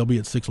 yeah, because they'll be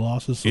at 6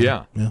 losses. So,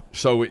 yeah.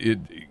 So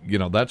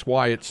that's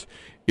why it's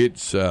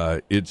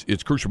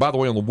crucial. By the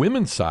way, on the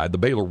women's side, the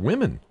Baylor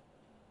women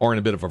are in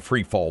a bit of a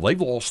free fall. They've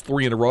lost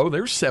 3 in a row.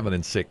 They're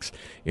 7-6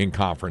 in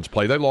conference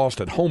play. They lost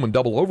at home in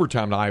double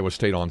overtime to Iowa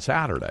State on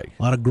Saturday.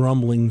 A lot of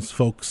grumblings,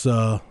 folks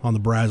on the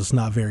Brazos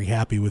not very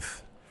happy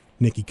with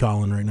Nikki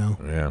Collin right now.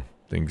 Yeah,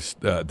 things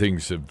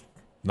have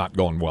not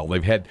gone well.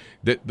 They've had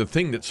the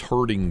thing that's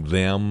hurting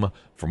them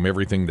from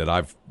everything that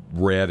I've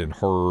read and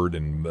heard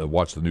and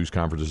watched the news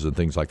conferences and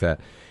things like that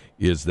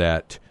is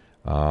that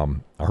I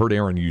heard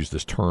Aaron use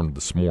this term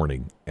this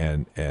morning,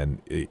 and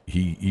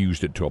he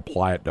used it to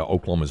apply it to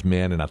Oklahoma's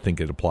men, and I think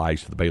it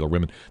applies to the Baylor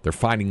women. They're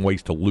finding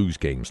ways to lose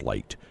games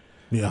late.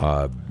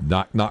 Yeah.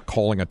 Not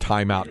calling a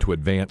timeout to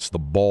advance the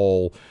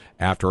ball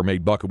after a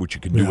made bucket, which you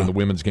can do in the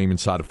women's game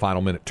inside a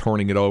final minute,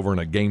 turning it over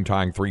and a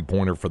game-tying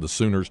three-pointer for the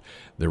Sooners.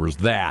 There was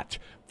that,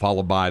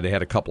 followed by they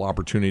had a couple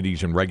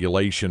opportunities in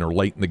regulation or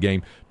late in the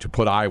game to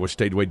put Iowa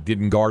State away.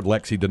 Didn't guard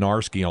Lexi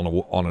Donarski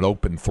on an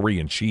open 3,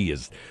 and she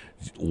is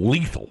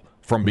lethal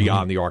from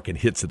beyond the arc and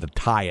hits it to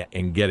tie it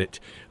and get it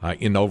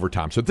in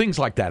overtime. So things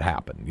like that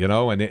happen,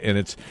 and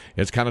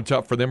it's kind of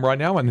tough for them right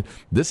now. And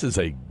this is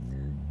a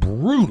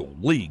brutal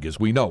league, as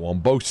we know, on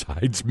both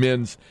sides,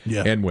 men's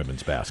and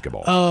women's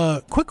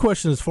basketball. Quick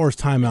question as far as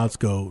timeouts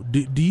go.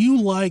 Do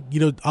you like,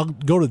 I'll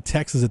go to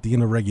Texas at the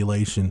end of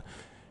regulation.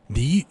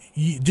 Do you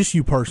just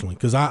you personally,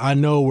 because I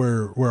know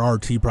where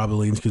RT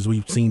probably leans because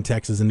we've seen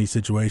Texas in these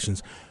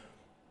situations.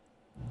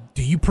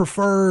 Do you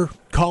prefer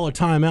call a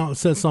timeout and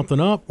set something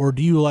up, or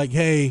do you like,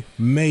 hey,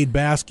 made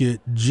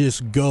basket,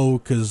 just go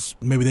because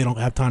maybe they don't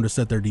have time to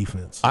set their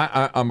defense?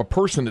 I'm a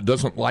person that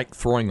doesn't like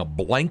throwing a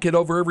blanket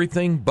over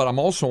everything, but I'm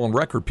also on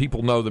record.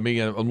 People know that me,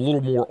 I'm a little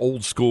more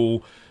old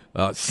school,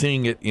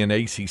 seeing it in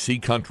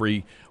ACC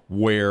country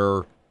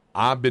where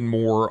I've been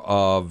more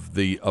of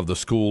the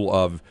school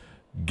of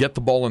get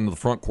the ball into the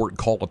front court and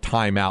call a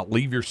timeout.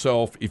 Leave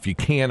yourself, if you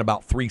can,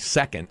 about 3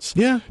 seconds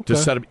to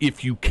set up,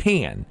 if you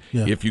can.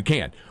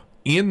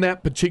 In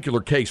that particular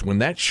case, when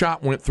that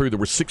shot went through, there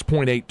was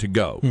 6.8 to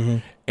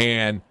go.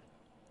 And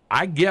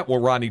I get what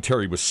Rodney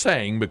Terry was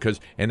saying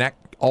and that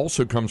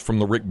also comes from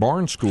the Rick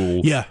Barnes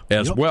school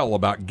as well,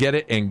 about get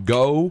it and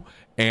go.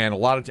 And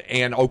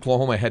and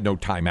Oklahoma had no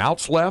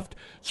timeouts left,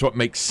 so it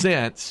makes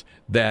sense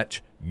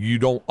that you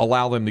don't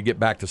allow them to get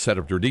back to set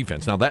up their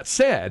defense. Now, that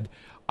said,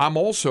 I'm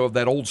also of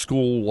that old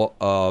school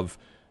of,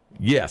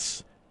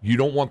 yes, you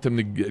don't want to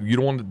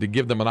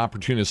give them an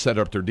opportunity to set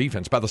up their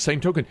defense. By the same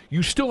token,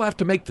 you still have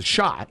to make the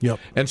shot,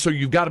 and so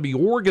you've got to be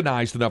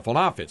organized enough on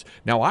offense.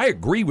 Now, I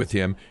agree with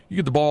him. You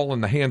get the ball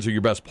in the hands of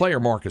your best player,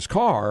 Marcus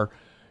Carr.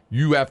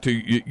 You have to,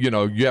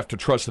 you have to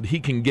trust that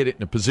he can get it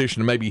in a position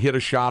to maybe hit a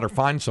shot or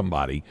find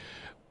somebody.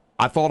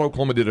 I thought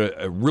Oklahoma did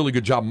a really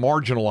good job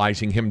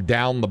marginalizing him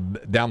down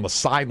the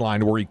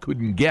sideline where he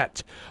couldn't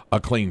get a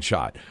clean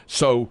shot.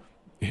 So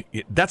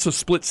that's a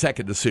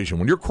split-second decision.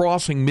 When you're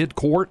crossing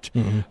midcourt,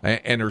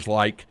 and there's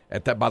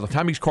by the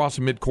time he's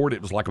crossing midcourt,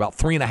 it was like about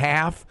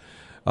 3.5.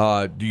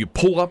 Do you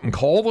pull up and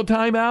call the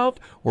timeout,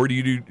 or do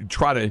you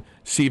try to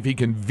see if he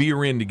can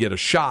veer in to get a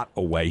shot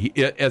away?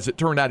 As it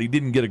turned out, he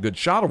didn't get a good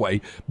shot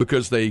away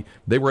because they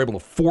were able to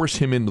force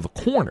him into the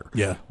corner.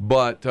 Yeah.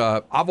 But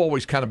I've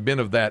always kind of been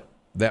of that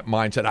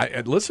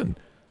mindset. Listen,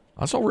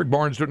 I saw Rick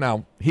Barnes do it.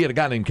 Now, he had a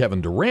guy named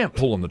Kevin Durant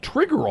pulling the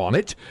trigger on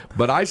it,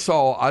 but I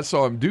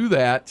saw him do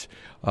that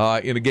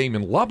in a game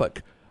in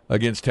Lubbock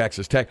against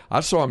Texas Tech.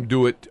 I saw him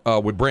do it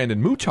with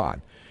Brandon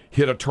Mouton,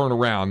 hit a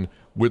turnaround.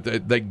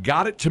 They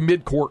got it to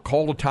midcourt,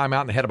 called a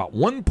timeout, and had about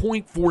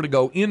 1.4 to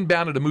go,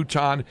 inbounded to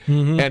Mouton,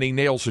 and he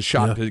nails a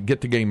shot to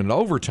get the game in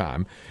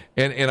overtime.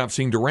 And I've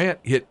seen Durant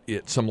hit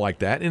some like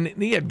that. And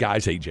he had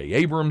guys, A.J.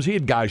 Abrams, he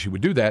had guys who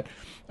would do that.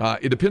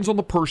 It depends on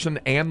the person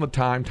and the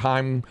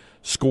time,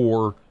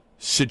 score,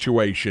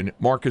 situation.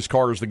 Marcus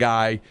Carr is the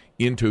guy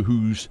into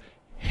whose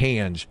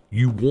hands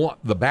you want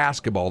the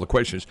basketball. The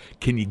question is,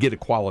 can you get a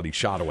quality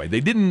shot away? They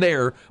didn't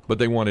there, but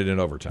they won it in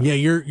overtime. Yeah,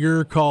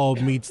 your call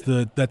meets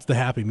that's the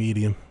happy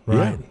medium,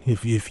 right? Yeah.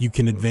 If you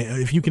can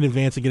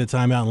advance and get a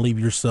timeout and leave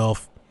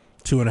yourself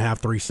 2.5,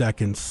 3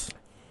 seconds.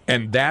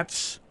 And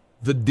that's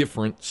the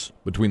difference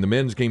between the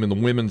men's game and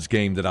the women's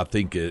game that I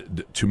think,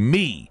 to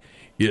me,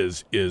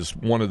 is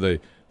one of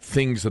the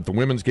things that the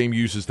women's game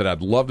uses that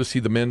I'd love to see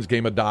the men's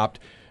game adopt.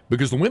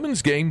 Because the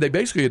women's game, they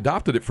basically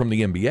adopted it from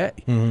the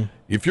NBA. Mm-hmm.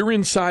 If you're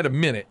inside a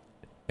minute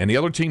and the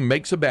other team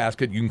makes a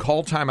basket, you can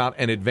call timeout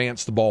and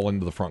advance the ball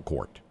into the front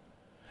court.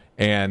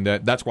 And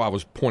that's why I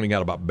was pointing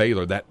out about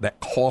Baylor. That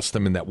cost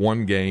them in that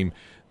one game.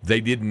 They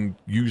didn't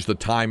use the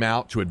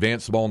timeout to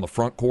advance the ball in the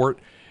front court.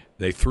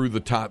 They threw the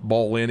top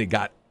ball in. It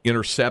got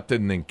intercepted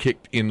and then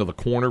kicked into the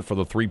corner for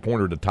the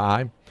three-pointer to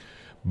tie.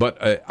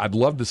 But I'd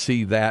love to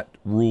see that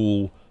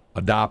rule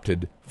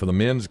adopted for the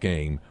men's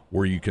game,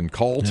 where you can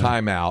call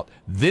timeout.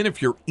 Then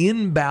if you're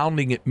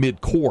inbounding at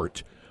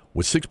midcourt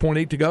with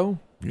 6.8 to go,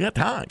 you got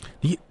time.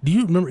 Do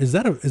you remember, is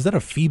that a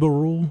FIBA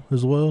rule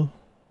as well?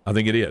 I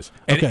think it is.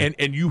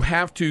 And you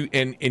have to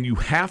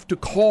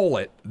call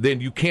it, then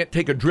you can't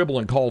take a dribble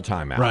and call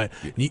timeout. Right.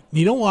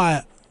 You know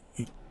why?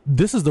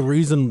 This is the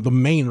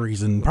main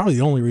reason, probably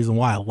the only reason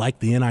why I like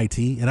the NIT,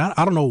 and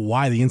I don't know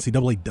why the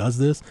NCAA does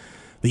this.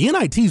 The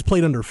NIT is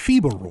played under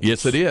FIBA rules.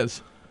 Yes, it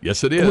is.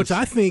 Yes, it is. Which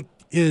I think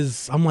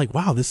I'm like,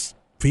 wow, this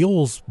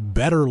feels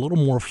better, a little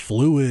more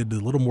fluid, a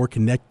little more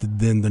connected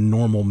than the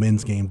normal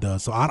men's game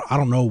does. So I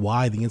don't know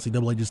why the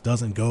NCAA just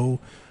doesn't go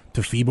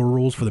to FIBA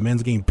rules for the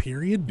men's game,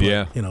 period.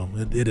 But,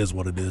 it is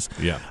what it is.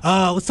 Yeah.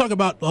 Let's talk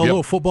about a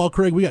little football,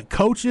 Craig. We got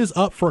coaches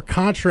up for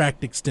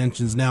contract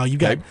extensions now. You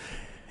got,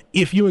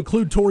 if you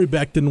include Torrey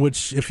Beckton,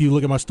 which if you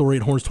look at my story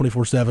at Horns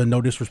 24/7, no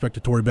disrespect to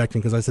Torrey Beckton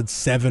because I said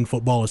 7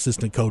 football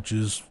assistant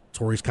coaches.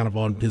 Torrey's kind of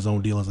on his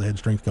own deal as the head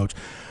strength coach.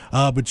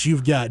 But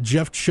you've got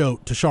Jeff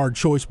Choate, Tashard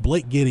Choice,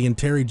 Blake Gideon,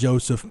 Terry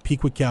Joseph,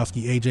 Pete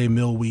Kwiatkowski, A.J.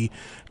 Milwee,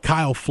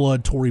 Kyle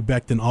Flood, Torrey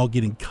Beckton, all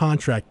getting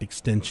contract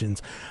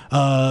extensions.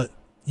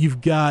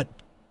 You've got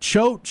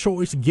Choate,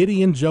 Choice,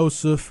 Gideon,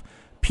 Joseph,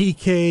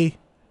 PK,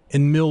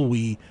 and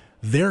Milwee.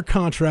 Their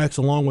contracts,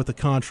 along with the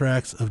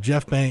contracts of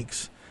Jeff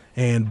Banks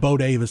and Bo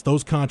Davis,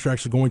 those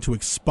contracts are going to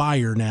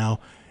expire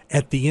now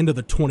at the end of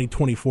the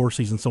 2024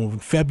 season. So in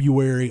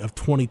February of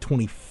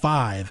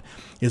 2025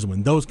 is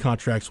when those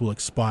contracts will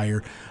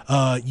expire.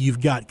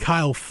 You've got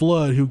Kyle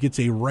Flood, who gets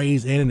a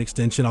raise and an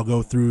extension. I'll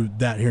go through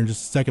that here in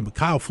just a second. But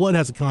Kyle Flood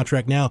has a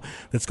contract now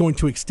that's going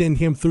to extend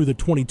him through the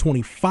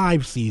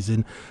 2025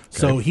 season.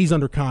 So he's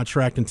under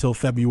contract until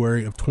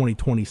February of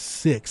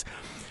 2026.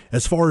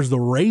 As far as the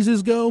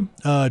raises go,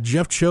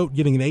 Jeff Choate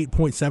getting an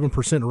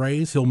 8.7%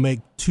 raise. He'll make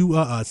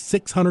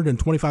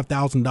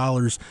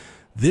 $625,000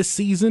 this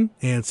season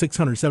and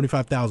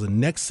 $675,000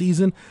 next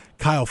season.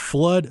 Kyle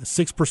Flood,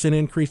 6%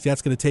 increase.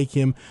 That's going to take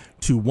him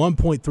to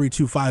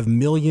 $1.325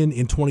 million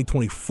in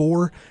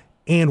 2024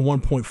 and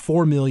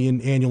 $1.4 million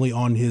annually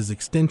on his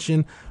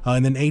extension.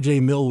 And then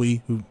A.J.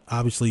 Milwee, who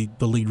obviously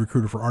the lead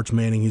recruiter for Arch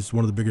Manning, he's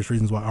one of the biggest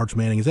reasons why Arch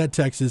Manning is at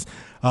Texas.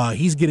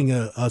 He's getting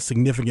a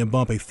significant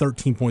bump, a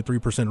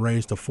 13.3%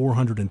 raise to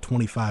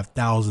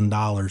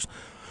 $425,000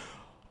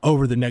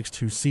 over the next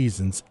 2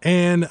 seasons.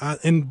 And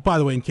by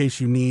the way, in case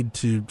you need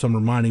some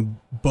reminding,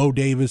 Bo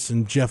Davis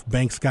and Jeff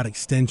Banks got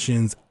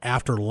extensions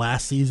after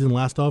last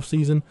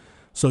offseason.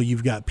 So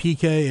you've got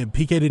PK, and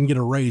PK didn't get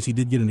a raise. He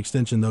did get an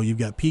extension, though. You've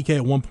got PK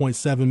at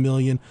 $1.7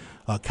 million,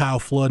 Kyle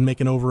Flood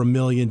making over $1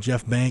 million,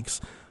 Jeff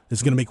Banks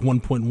is going to make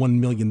 $1.1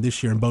 million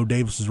this year, and Bo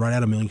Davis is right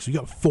at $1 million. So you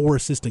got 4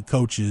 assistant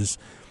coaches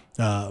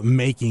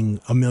making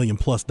 $1 million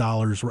plus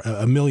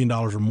 $1 million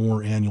or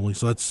more annually.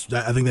 So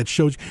I think that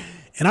shows you.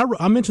 And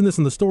I mentioned this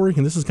in the story,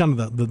 and this is kind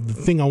of the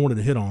thing I wanted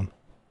to hit on.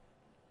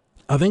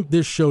 I think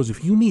this shows,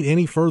 if you need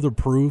any further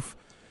proof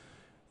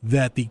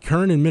that the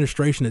current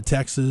administration at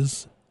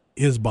Texas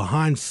is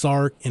behind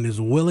Sark and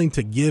is willing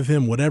to give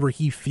him whatever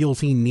he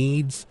feels he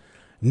needs,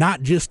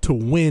 not just to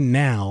win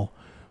now,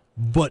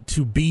 but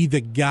to be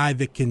the guy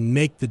that can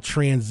make the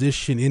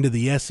transition into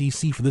the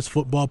SEC for this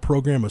football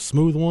program a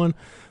smooth one,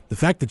 the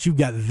fact that you've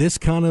got this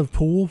kind of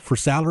pool for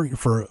salary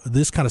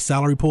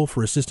pool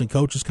for assistant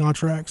coaches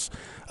contracts,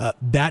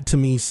 that to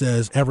me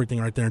says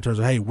everything right there in terms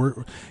of, hey,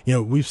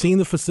 we've seen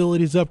the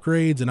facilities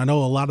upgrades, and I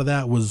know a lot of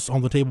that was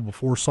on the table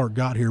before Sark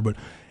got here, but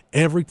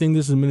everything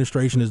this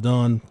administration has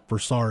done for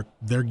Sark,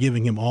 they're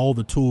giving him all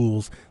the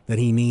tools that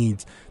he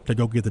needs to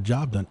go get the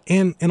job done.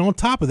 And on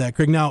top of that,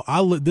 Craig, now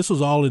this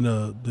was all in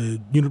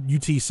the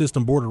UT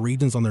System Board of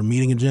Regents on their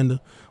meeting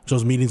agenda, which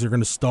those meetings are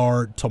going to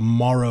start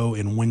tomorrow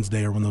and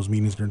Wednesday are when those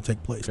meetings are going to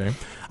take place. Okay.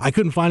 I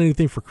couldn't find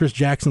anything for Chris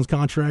Jackson's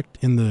contract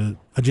in the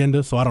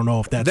agenda, so I don't know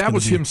if that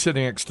was him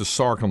sitting next to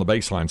Sark on the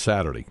baseline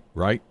Saturday,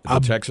 right?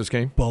 At the Texas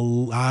game?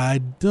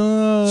 Somebody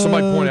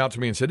pointed out to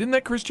me and said, isn't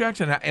that Chris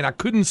Jackson? And I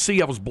couldn't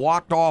see. I was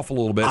blocked off a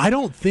little bit. I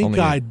don't think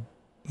I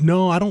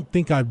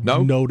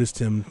noticed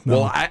him. No.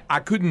 Well, I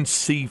couldn't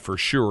see for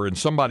sure, and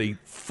somebody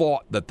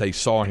thought that they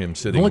saw him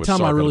sitting with Sark.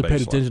 The only time I really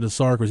paid baseline. attention to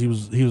Sark was he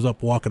was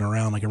up walking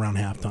around like around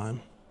halftime.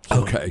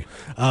 So, okay.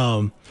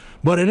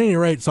 But at any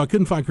rate, so I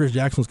couldn't find Chris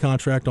Jackson's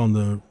contract on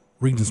the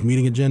Regents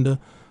meeting agenda,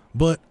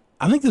 but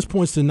I think this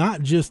points to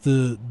not just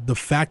the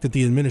fact that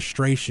the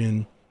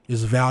administration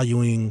is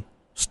valuing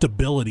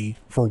stability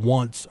for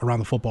once around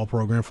the football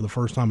program for the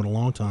first time in a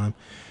long time,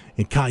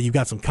 and you've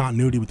got some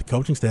continuity with the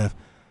coaching staff.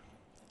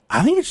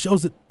 I think it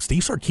shows that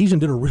Steve Sarkisian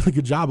did a really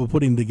good job of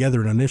putting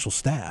together an initial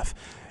staff,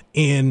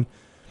 and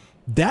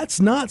that's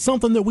not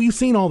something that we've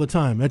seen all the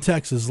time at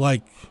Texas.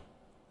 Like,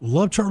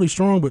 love Charlie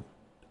Strong, but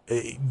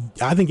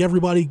I think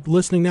everybody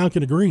listening now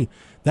can agree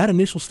that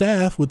initial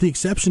staff, with the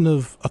exception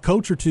of a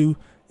coach or two,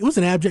 it was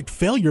an abject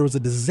failure. It was a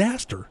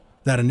disaster,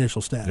 that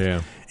initial staff.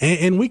 Yeah.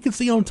 And we could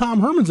see on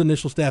Tom Herman's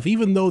initial staff,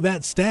 even though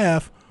that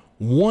staff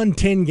won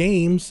 10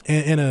 games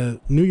and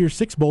a New Year's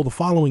Six Bowl the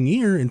following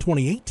year in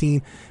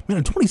 2018. Man,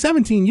 in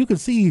 2017, you could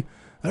see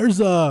there's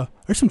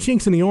some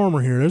chinks in the armor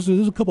here.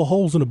 There's a couple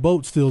holes in the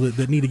boat still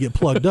that need to get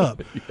plugged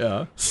up.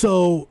 Yeah.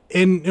 So,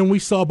 and we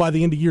saw by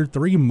the end of year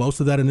 3,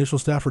 most of that initial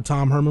staff for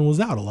Tom Herman was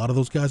out. A lot of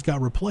those guys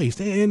got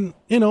replaced. And,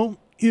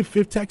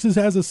 if Texas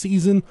has a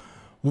season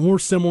more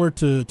similar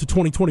to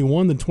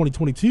 2021 than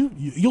 2022,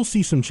 you'll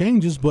see some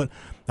changes. But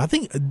I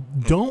think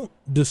don't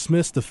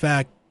dismiss the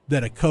fact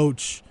that a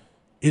coach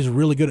is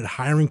really good at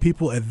hiring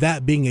people, at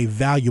that being a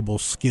valuable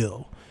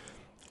skill.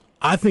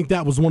 I think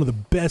that was one of the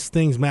best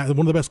things, one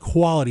of the best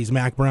qualities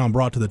Mack Brown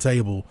brought to the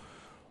table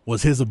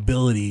was his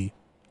ability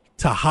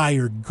to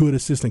hire good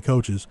assistant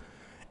coaches.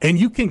 And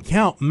you can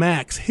count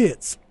Mack's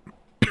hits,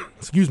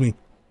 excuse me,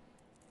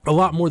 a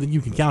lot more than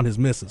you can count his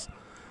misses.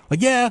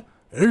 Like, yeah,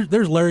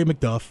 there's Larry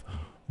McDuff,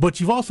 but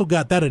you've also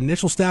got that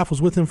initial staff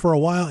was with him for a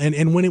while,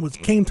 and when it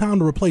came time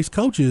to replace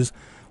coaches,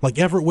 like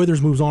Everett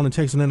Withers moves on and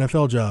takes an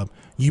NFL job,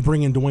 you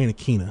bring in Dwayne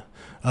Akina.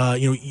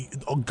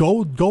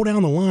 Go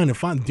down the line and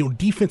find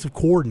defensive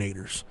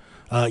coordinators.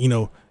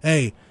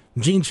 Hey,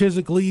 Gene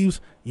Chizik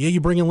leaves. Yeah, you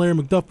bring in Larry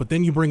McDuff, but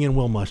then you bring in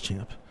Will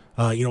Muschamp.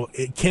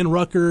 Ken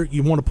Rucker,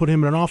 you want to put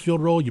him in an off-field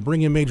role, you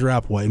bring in Major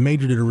Applewhite.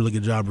 Major did a really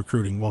good job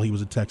recruiting while he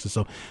was at Texas.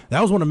 So that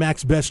was one of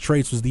Mack's best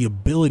traits, was the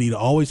ability to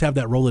always have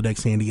that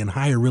Rolodex handy and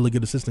hire really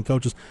good assistant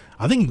coaches.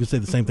 I think you can say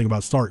the same thing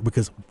about Sark,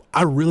 because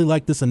I really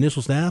like this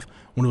initial staff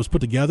when it was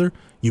put together.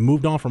 You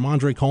moved on from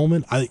Andre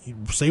Coleman.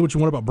 Say what you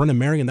want about Brendan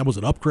Marion. That was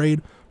an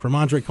upgrade from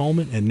Andre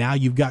Coleman, and now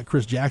you've got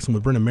Chris Jackson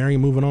with Brendan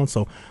Marion moving on.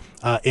 So,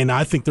 and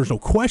I think there's no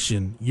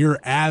question you're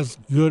as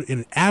good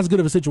in as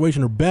good of a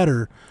situation or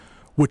better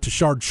with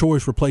Tashard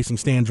Choice replacing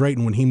Stan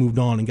Drayton when he moved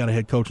on and got a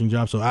head coaching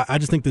job. So I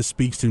just think this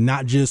speaks to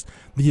not just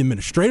the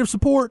administrative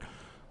support,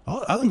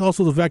 I think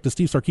also the fact that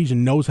Steve Sarkisian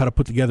knows how to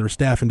put together a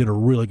staff and did a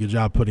really good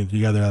job putting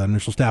together that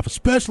initial staff,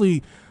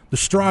 especially the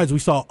strides we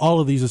saw all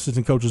of these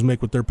assistant coaches make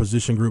with their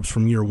position groups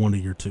from year 1 to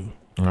year 2.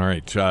 All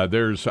right,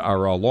 there's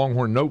our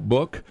Longhorn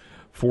notebook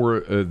for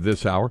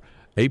this hour.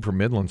 Abe from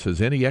Midland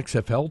says, any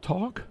XFL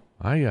talk?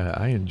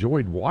 I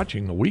enjoyed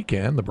watching the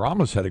weekend. The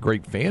Brahmas had a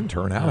great fan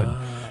turnout and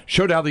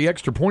showed how the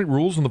extra point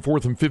rules in the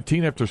 4th and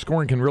 15 after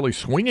scoring can really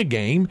swing a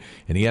game.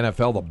 In the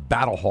NFL, the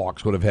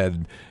Battlehawks would have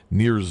had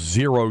near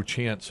zero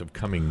chance of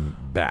coming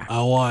back.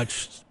 I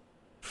watched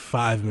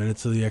 5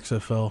 minutes of the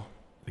XFL.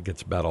 I think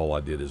that's about all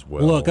I did as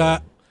well. Look, I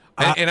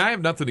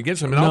have nothing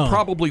against them. And I'll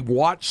probably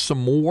watch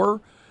some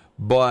more,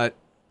 but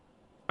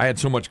I had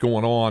so much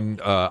going on,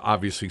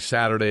 obviously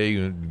Saturday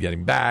and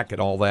getting back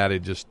and all that.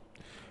 It just...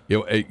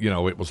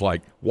 it was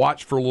like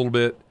watch for a little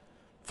bit,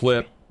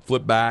 flip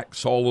back,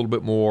 saw a little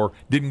bit more.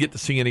 Didn't get to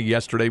see any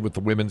yesterday with the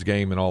women's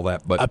game and all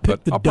that, but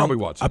I'll probably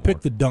watch some more. I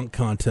picked the dunk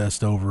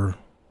contest over.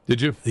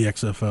 Did you? The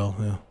XFL,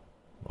 yeah.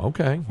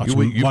 Okay.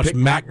 You picked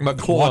Mac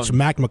McClung. Watch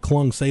Mac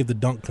McClung save the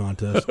dunk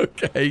contest.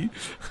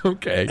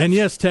 Okay. And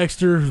yes,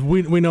 Texter,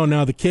 we know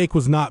now the cake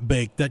was not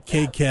baked. That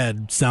cake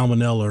had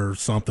salmonella or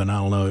something. I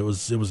don't know. It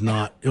was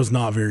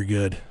not very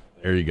good.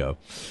 There you go.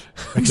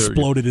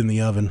 Exploded in the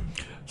oven.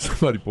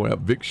 Somebody pointed out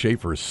Vic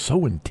Schaefer is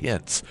so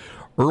intense.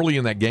 Early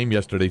in that game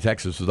yesterday,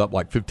 Texas was up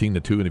like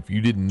 15-2, and if you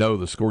didn't know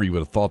the score, you would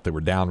have thought they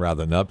were down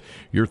rather than up.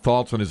 Your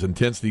thoughts on his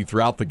intensity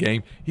throughout the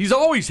game? He's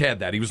always had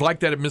that. He was like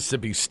that at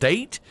Mississippi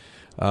State.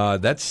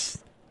 That's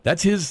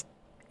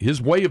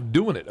his way of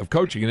doing it, of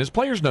coaching, and his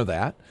players know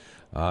that.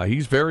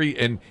 He's very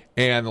and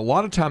a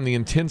lot of time the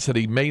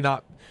intensity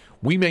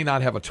we may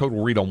not have a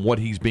total read on what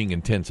he's being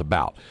intense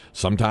about.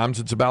 Sometimes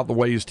it's about the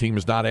way his team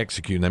is not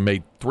executing. They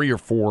made 3 or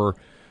 4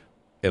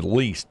 at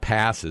least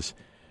passes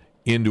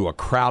into a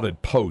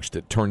crowded post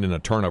that turned into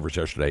turnovers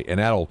yesterday, and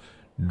that'll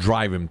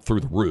drive him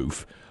through the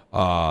roof.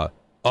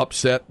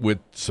 Upset with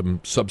some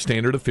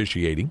substandard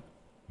officiating.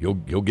 He'll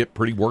get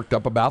pretty worked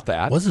up about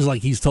that. Well, this is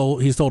like he's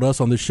told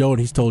us on this show, and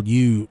he's told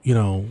you,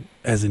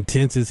 as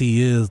intense as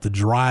he is, the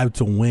drive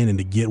to win and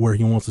to get where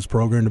he wants his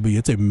program to be,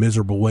 it's a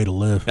miserable way to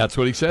live. That's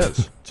what he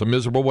says. It's a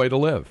miserable way to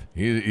live.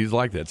 He's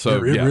like that.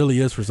 So it really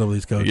is for some of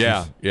these coaches.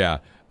 Yeah.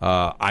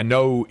 I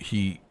know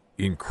he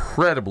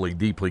incredibly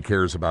deeply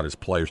cares about his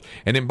players.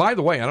 And then, by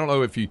the way, I don't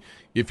know if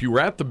you were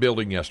at the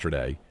building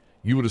yesterday,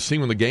 you would have seen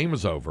when the game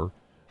was over,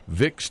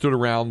 Vic stood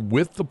around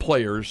with the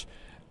players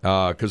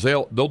because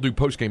they'll do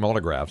post-game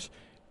autographs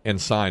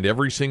and signed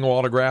every single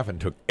autograph and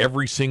took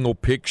every single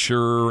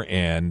picture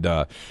and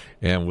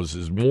was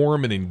as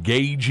warm and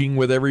engaging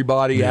with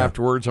everybody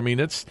afterwards. I mean,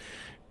 it's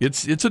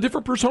a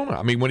different persona.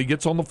 I mean, when he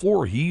gets on the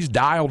floor, he's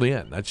dialed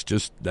in.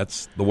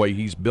 That's the way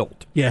he's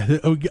built. Yeah,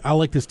 I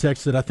like this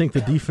text that I think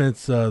the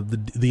defense,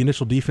 the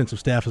initial defensive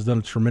staff has done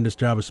a tremendous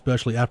job,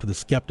 especially after the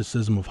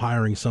skepticism of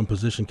hiring some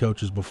position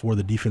coaches before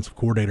the defensive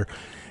coordinator.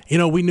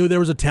 We knew there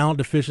was a talent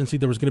deficiency.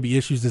 There was going to be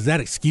issues. Does that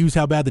excuse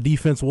how bad the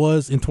defense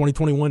was in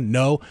 2021?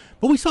 No.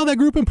 But we saw that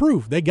group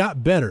improve. They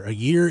got better. A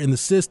year in the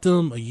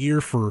system, a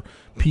year for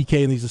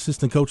PK and these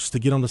assistant coaches to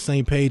get on the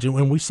same page,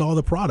 and we saw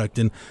the product.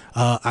 And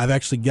I've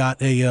actually got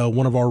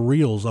one of our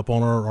reels up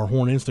on our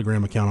Horn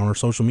Instagram account on our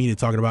social media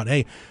talking about,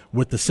 hey,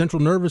 with the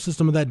central nervous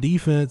system of that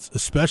defense,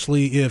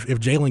 especially if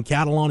Jalen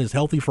Catalon is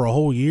healthy for a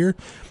whole year,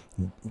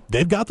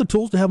 they've got the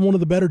tools to have one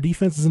of the better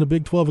defenses in the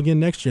Big 12 again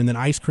next year. And then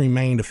Ice Cream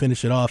Maine to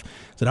finish it off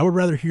said, I would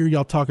rather hear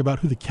y'all talk about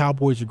who the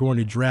Cowboys are going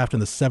to draft in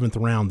the 7th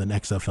round than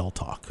XFL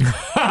talk.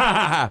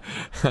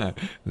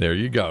 There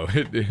you go.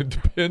 It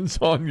depends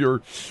on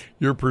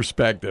your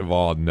perspective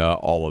on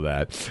all of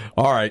that.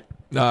 All right.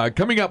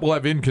 Coming up, we'll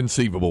have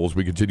Inconceivable as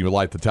we continue to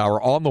Light the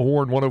Tower on the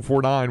Horn,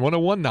 104.9, 101.9,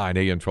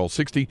 AM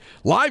 1260.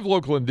 Live,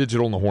 local, and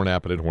digital on the Horn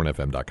app and at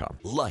hornfm.com.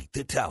 Light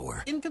the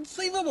Tower.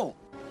 Inconceivable.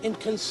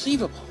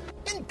 Inconceivable.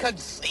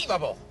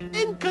 Inconceivable!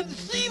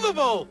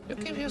 Inconceivable! You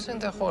keep using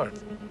the word.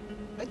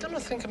 I don't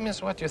think it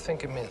means what you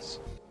think it means.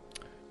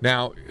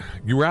 Now,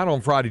 you were out on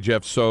Friday,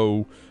 Jeff,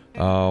 so,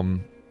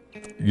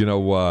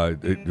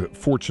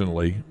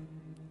 fortunately,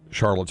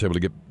 Charlotte's able to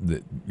get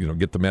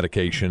the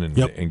medication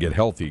and get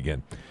healthy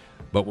again.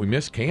 But we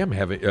missed Cam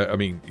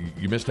having,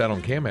 you missed out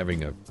on Cam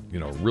having a,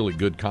 really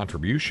good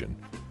contribution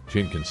to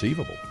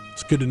Inconceivable.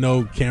 It's good to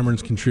know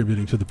Cameron's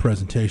contributing to the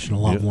presentation a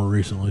lot more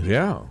recently.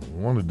 Yeah,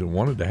 wanted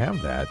to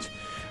have that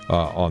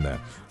on that.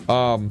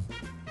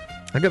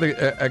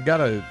 I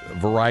got a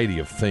variety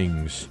of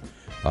things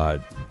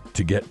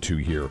to get to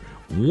here.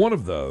 One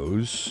of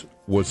those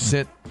was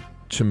sent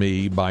to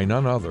me by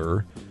none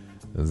other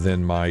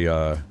than my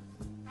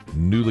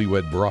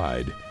newlywed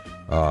bride.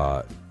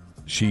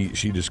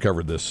 She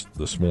discovered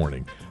this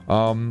morning.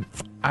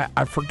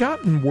 I've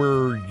forgotten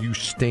where you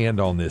stand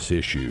on this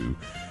issue.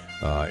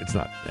 It's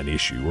not an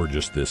issue or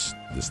just this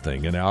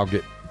thing, and I'll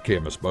get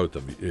Camus both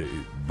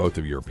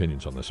of your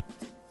opinions on this.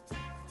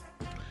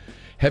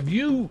 Have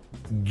you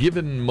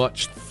given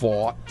much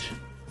thought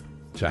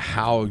to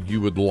how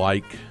you would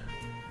like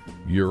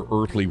your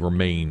earthly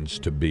remains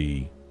to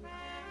be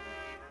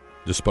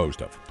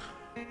disposed of?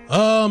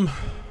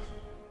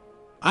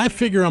 I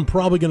figure I'm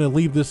probably going to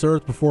leave this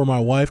earth before my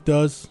wife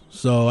does,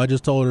 so I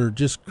just told her,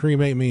 just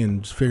cremate me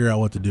and just figure out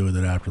what to do with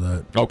it after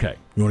that. Okay.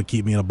 You want to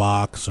keep me in a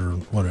box or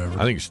whatever?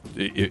 I think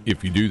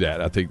if you do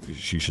that, I think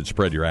she should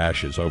spread your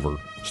ashes over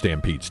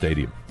Stampede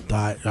Stadium.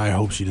 I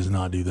hope she does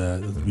not do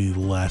that. That would be the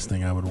last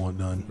thing I would want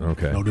done.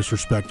 Okay. No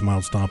disrespect to my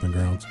old stomping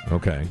grounds.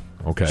 Okay.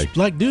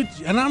 Do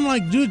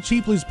it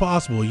cheaply as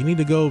possible. You need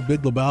to go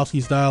Big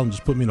Lebowski style and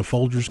just put me in a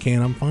Folgers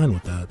can. I'm fine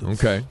with that.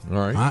 Okay. All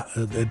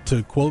right.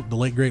 To quote the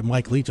late, great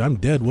Mike Leach, I'm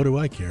dead. What do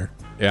I care?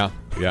 Yeah,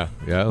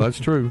 that's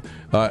true.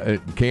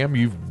 Cam,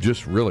 you've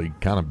just really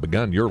kind of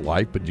begun your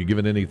life, but you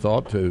given any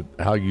thought to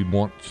how you'd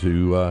want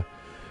to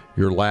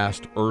your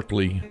last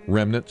earthly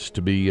remnants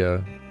to be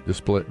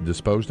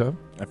disposed of?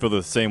 I feel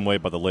the same way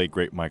about the late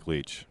great Mike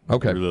Leach.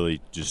 Okay, I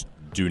really just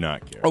do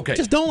not care. Okay,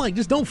 just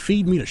don't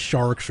feed me to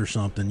sharks or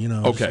something,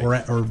 Okay,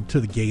 or to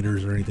the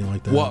gators or anything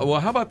like that. Well,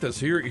 how about this?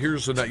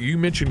 Here's you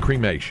mentioned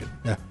cremation.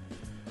 Yeah.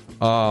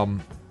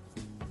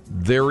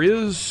 There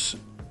is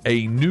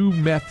a new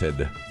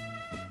method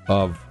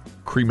of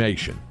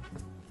cremation,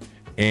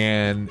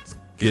 and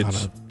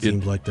it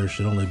seems like there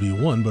should only be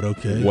one, but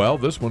okay. Well,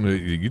 this one,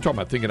 you talking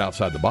about thinking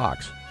outside the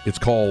box. It's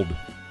called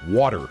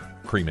water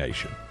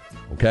cremation.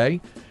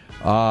 Okay,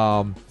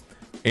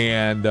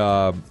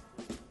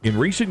 in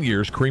recent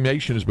years,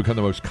 cremation has become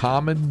the most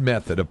common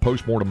method of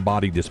postmortem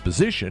body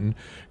disposition,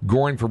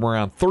 growing from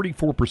around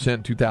 34%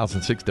 in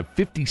 2006 to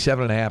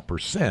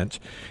 57.5%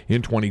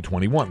 in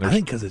 2021. I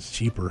think because it's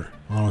cheaper,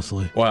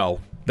 honestly.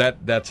 Well,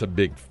 that's a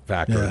big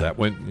factor. Yeah. That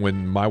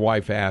when my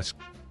wife asked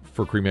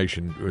for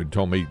cremation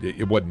told me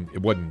it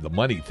wasn't the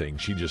money thing.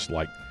 She just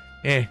like,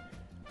 so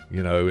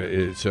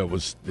it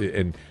was,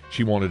 and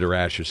she wanted her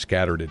ashes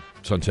scattered at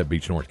Sunset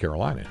Beach, North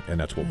Carolina, and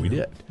that's what we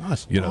did.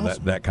 That's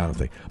awesome. that kind of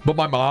thing. But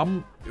my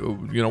mom,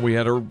 we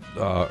had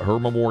her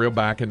memorial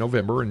back in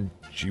November, and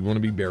she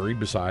wanted to be buried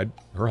beside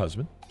her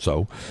husband.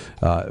 So,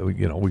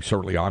 we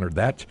certainly honored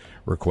that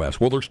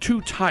request. Well, there's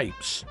two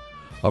types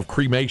of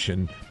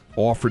cremation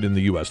offered in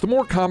the U.S. The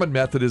more common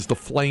method is the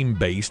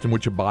flame-based, in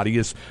which a body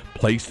is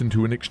placed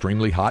into an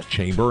extremely hot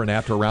chamber, and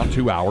after around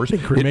 2 hours,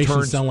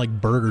 cremation sound like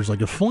burgers,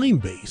 like a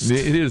flame-based.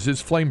 It is. It's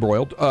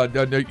flame-broiled.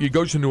 It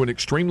goes into an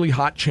extremely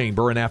hot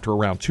chamber, and after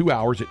around 2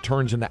 hours, it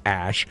turns into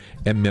ash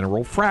and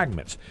mineral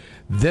fragments.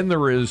 Then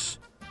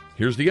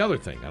here's the other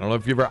thing. I don't know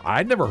if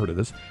I'd never heard of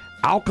this,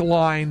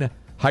 alkaline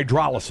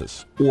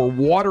hydrolysis, or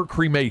water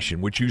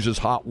cremation, which uses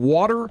hot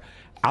water,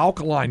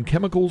 alkaline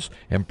chemicals,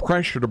 and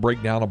pressure to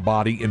break down a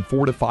body in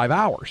 4 to 5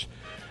 hours.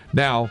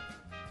 Now,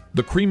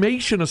 the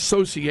Cremation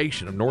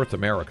Association of North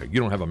America,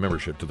 you don't have a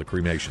membership to the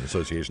Cremation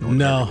Association of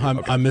North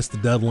America. No, I missed the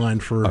deadline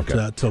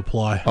to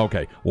apply.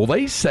 Okay. Well,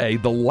 they say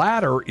the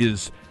latter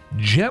is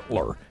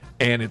gentler,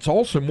 and it's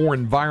also more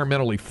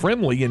environmentally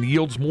friendly and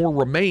yields more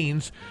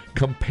remains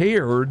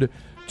compared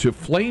to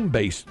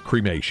flame-based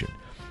cremation.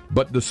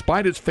 But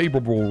despite its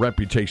favorable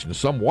reputation to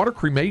some, water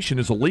cremation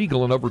is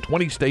illegal in over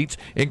 20 states,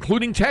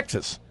 including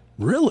Texas.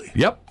 Really?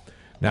 Yep.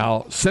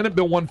 Now, Senate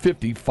Bill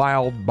 150,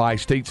 filed by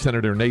State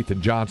Senator Nathan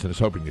Johnson, is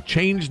hoping to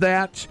change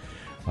that.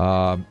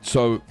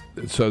 So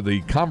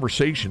the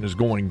conversation is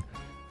going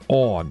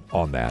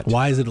on that.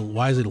 Why is it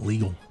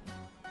illegal?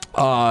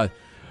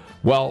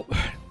 Well,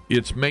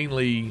 it's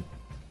mainly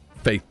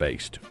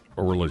faith-based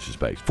or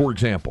religious-based. For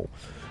example,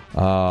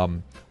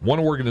 one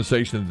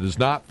organization that does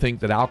not think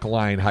that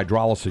alkaline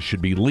hydrolysis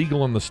should be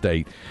legal in the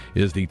state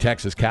is the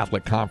Texas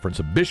Catholic Conference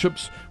of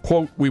Bishops.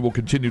 Quote, "We will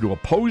continue to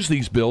oppose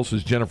these bills,"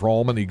 says Jennifer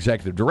Allman, the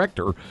executive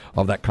director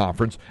of that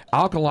conference.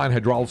 "Alkaline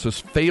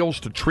hydrolysis fails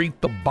to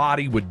treat the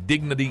body with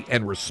dignity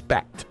and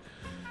respect."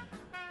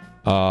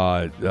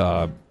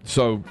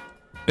 So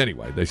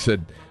anyway, they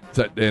said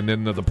that, and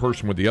then the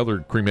person with the other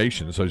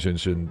cremation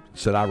association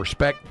said, "I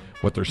respect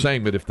what they're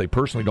saying, but if they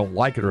personally don't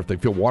like it or if they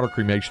feel water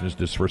cremation is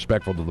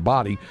disrespectful to the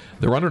body,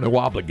 they're under no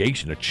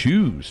obligation to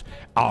choose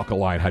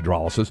alkaline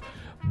hydrolysis.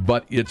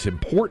 But it's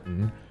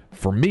important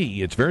for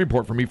me, it's very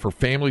important for me, for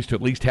families to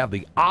at least have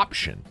the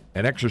option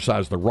and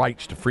exercise the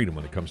rights to freedom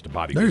when it comes to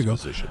body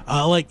disposition."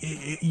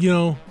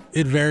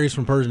 It varies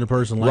from person to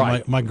person. Like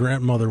right. my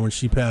grandmother, when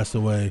she passed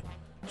away,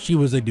 she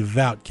was a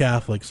devout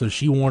Catholic, so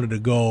she wanted to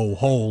go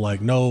whole,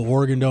 like no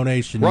organ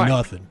donation, right.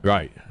 nothing.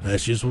 Right.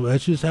 That's just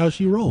how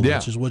she rolled. Yeah.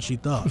 That's just what she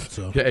thought.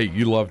 So hey,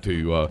 you love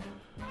to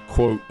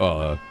quote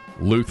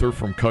Luther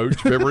from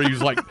Coach. Remember,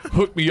 he's like,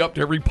 "Hook me up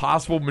to every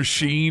possible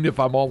machine if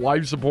I'm on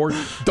life support.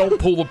 Don't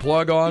pull the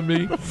plug on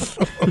me."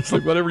 It's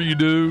like, whatever you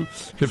do,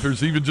 if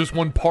there's even just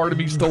one part of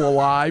me still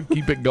alive,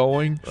 keep it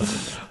going.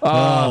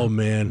 Oh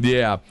man,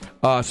 yeah.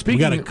 Speaking, we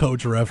got a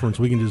Coach reference.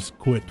 We can just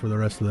quit for the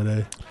rest of the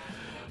day.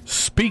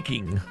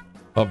 Speaking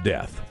of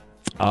death,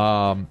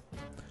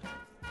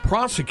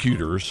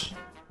 prosecutors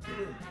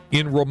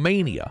in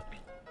Romania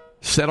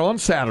said on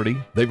Saturday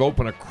they've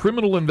opened a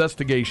criminal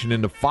investigation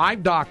into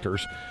 5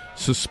 doctors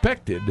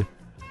suspected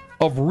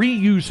of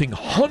reusing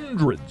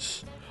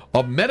hundreds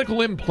of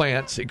medical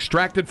implants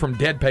extracted from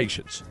dead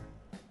patients.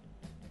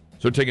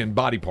 So taking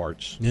body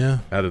parts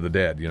out of the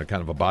dead,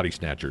 kind of a body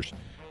snatchers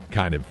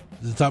kind of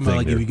Is it talking about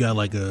like if you got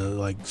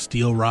like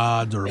steel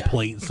rods or a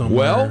plate somewhere?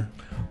 Well,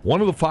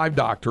 one of the 5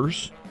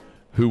 doctors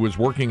who was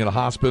working at a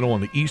hospital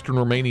in the eastern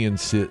Romanian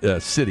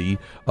city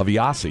of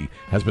Iasi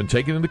has been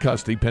taken into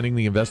custody pending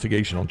the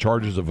investigation on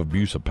charges of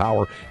abuse of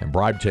power and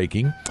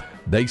bribe-taking.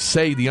 They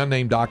say the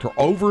unnamed doctor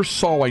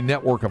oversaw a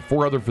network of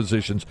 4 other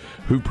physicians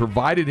who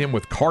provided him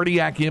with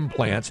cardiac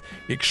implants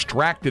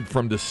extracted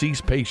from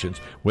deceased patients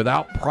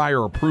without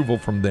prior approval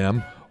from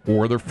them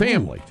or their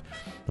families.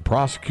 The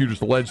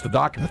prosecutors allege the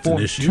doctor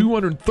performed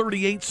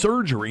 238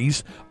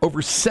 surgeries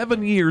over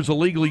 7 years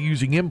illegally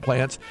using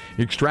implants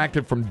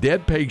extracted from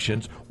dead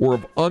patients or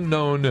of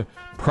unknown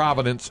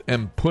provenance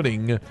and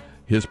putting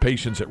his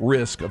patients at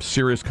risk of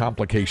serious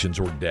complications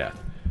or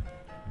death.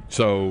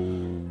 So,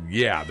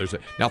 yeah,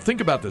 now think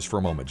about this for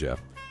a moment,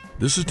 Jeff.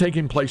 This is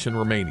taking place in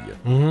Romania.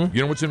 Mm-hmm.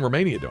 You know what's in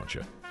Romania, don't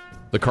you?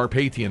 The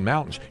Carpathian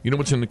Mountains. You know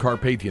what's in the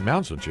Carpathian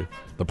Mountains, don't you?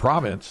 The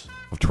province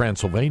of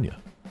Transylvania.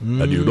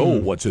 And you know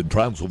what's in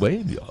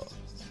Transylvania?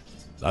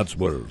 That's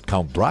where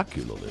Count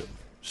Dracula lived.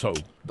 So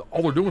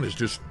all they're doing is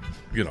just,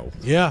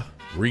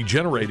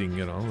 regenerating,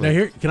 Now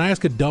here, can I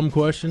ask a dumb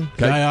question?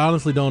 Okay. I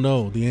honestly don't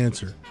know the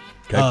answer.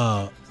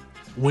 Okay.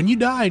 When you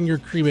die and you're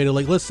cremated,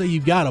 like let's say you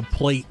got a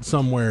plate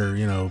somewhere,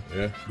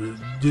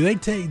 do they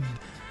take?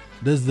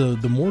 Does the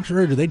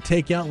mortuary, do they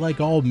take out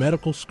like all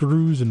medical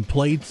screws and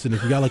plates, and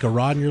if you got like a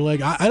rod in your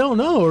leg? I don't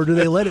know, or do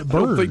they let it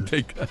burn? I don't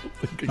think it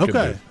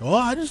okay. Well,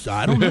 I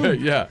don't know.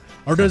 Yeah.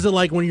 Or does it,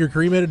 like when you're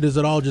cremated, does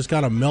it all just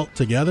kind of melt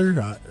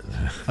together?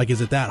 Like,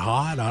 is it that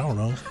hot? I don't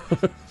know.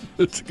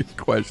 That's a good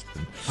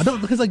question. I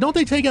don't, because like, don't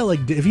they take out,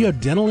 like, if you have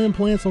dental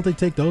implants, don't they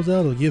take those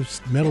out? Or give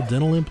metal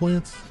dental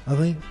implants, I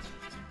think.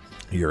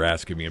 You're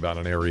asking me about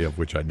an area of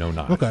which I know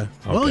not. Okay.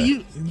 Well,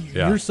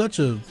 you're such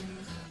a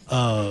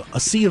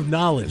sea of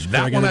knowledge.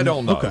 That one I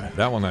don't know. Okay.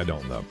 That one I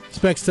don't know.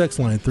 Specs text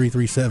line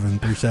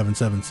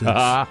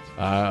 337-3776.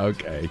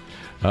 Okay.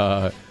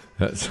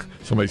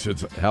 Somebody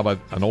says, how about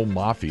an old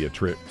mafia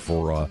trick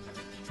for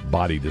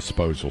body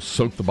disposal?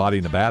 Soak the body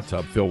in a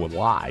bathtub filled with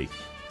lye.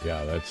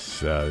 Yeah,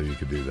 that's you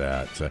could do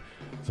that.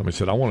 Somebody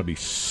said, I want to be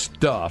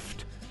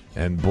stuffed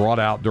and brought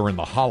out during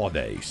the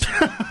holidays.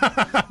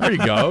 There you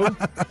go.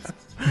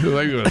 Do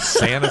they got a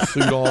Santa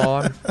suit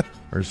on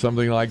or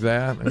something like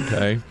that?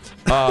 Okay.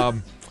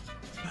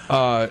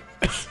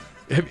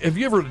 Have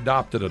you ever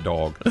adopted a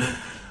dog?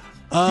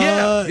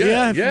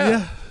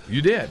 Yeah.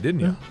 You did,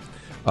 didn't you?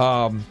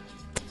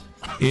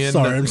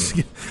 Sorry, I'm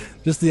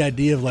just the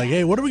idea of like,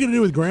 hey, what are we going to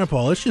do with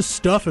Grandpa? Let's just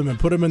stuff him and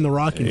put him in the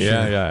rocking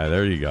chair. Yeah,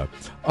 there you go.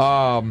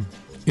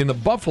 In the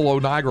Buffalo,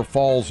 Niagara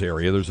Falls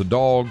area, there's a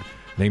dog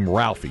named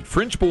Ralphie,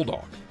 French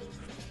Bulldog.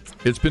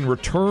 It's been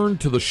returned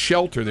to the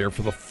shelter there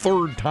for the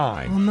third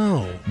time. Oh,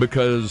 no.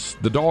 Because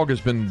the dog has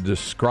been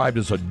described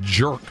as a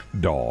jerk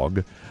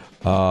dog.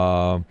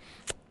 The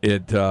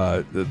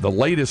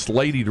latest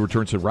lady to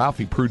return said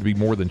Ralphie proved to be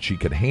more than she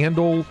could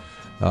handle.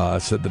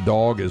 Said the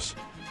dog is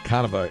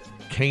kind of a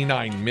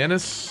canine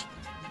menace.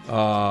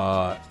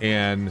 It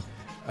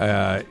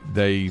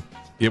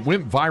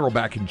went viral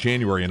back in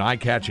January, an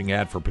eye-catching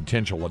ad for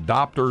potential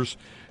adopters.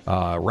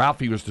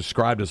 Ralphie was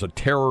described as a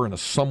terror in a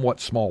somewhat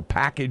small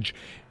package.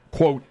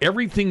 Quote,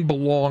 everything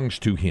belongs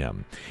to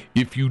him.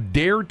 If you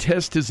dare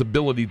test his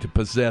ability to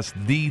possess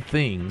the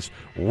things,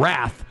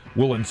 wrath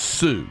will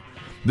ensue.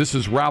 This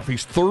is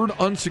Ralphie's third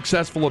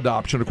unsuccessful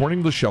adoption, according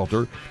to the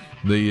shelter.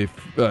 The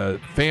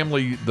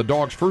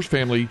dog's first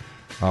family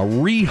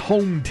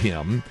rehomed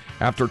him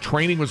after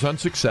training was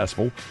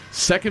unsuccessful.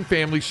 Second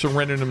family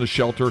surrendered him to the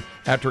shelter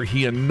after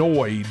he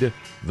annoyed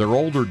their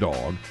older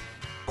dog.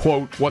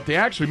 Quote, what they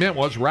actually meant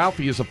was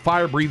Ralphie is a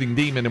fire-breathing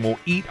demon and will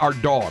eat our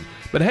dog.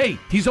 But hey,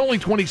 he's only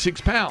 26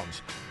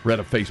 pounds,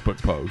 read a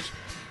Facebook post.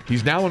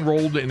 He's now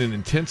enrolled in an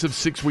intensive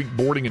 6-week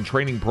boarding and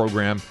training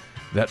program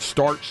that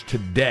starts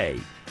today.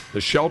 The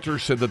shelter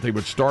said that they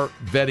would start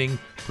vetting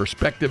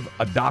prospective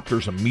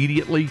adopters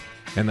immediately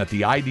and that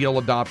the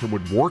ideal adopter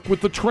would work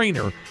with the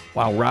trainer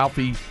while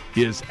Ralphie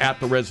is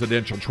at the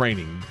residential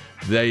training.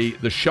 The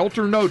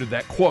shelter noted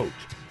that, quote,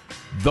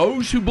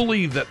 those who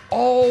believe that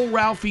all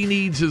Ralphie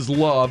needs is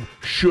love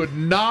should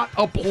not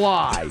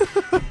apply.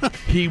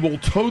 He will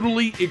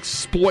totally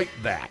exploit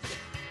that.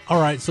 All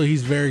right, so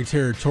he's very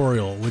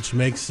territorial, which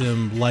makes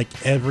him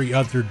like every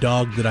other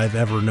dog that I've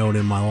ever known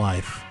in my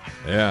life.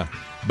 Yeah,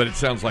 but it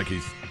sounds like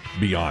he's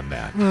beyond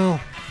that.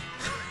 Well,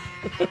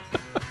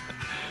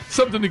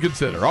 something to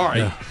consider. All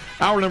right,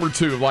 Hour number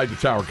 2 of Light the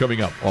Tower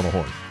coming up on the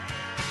Horn.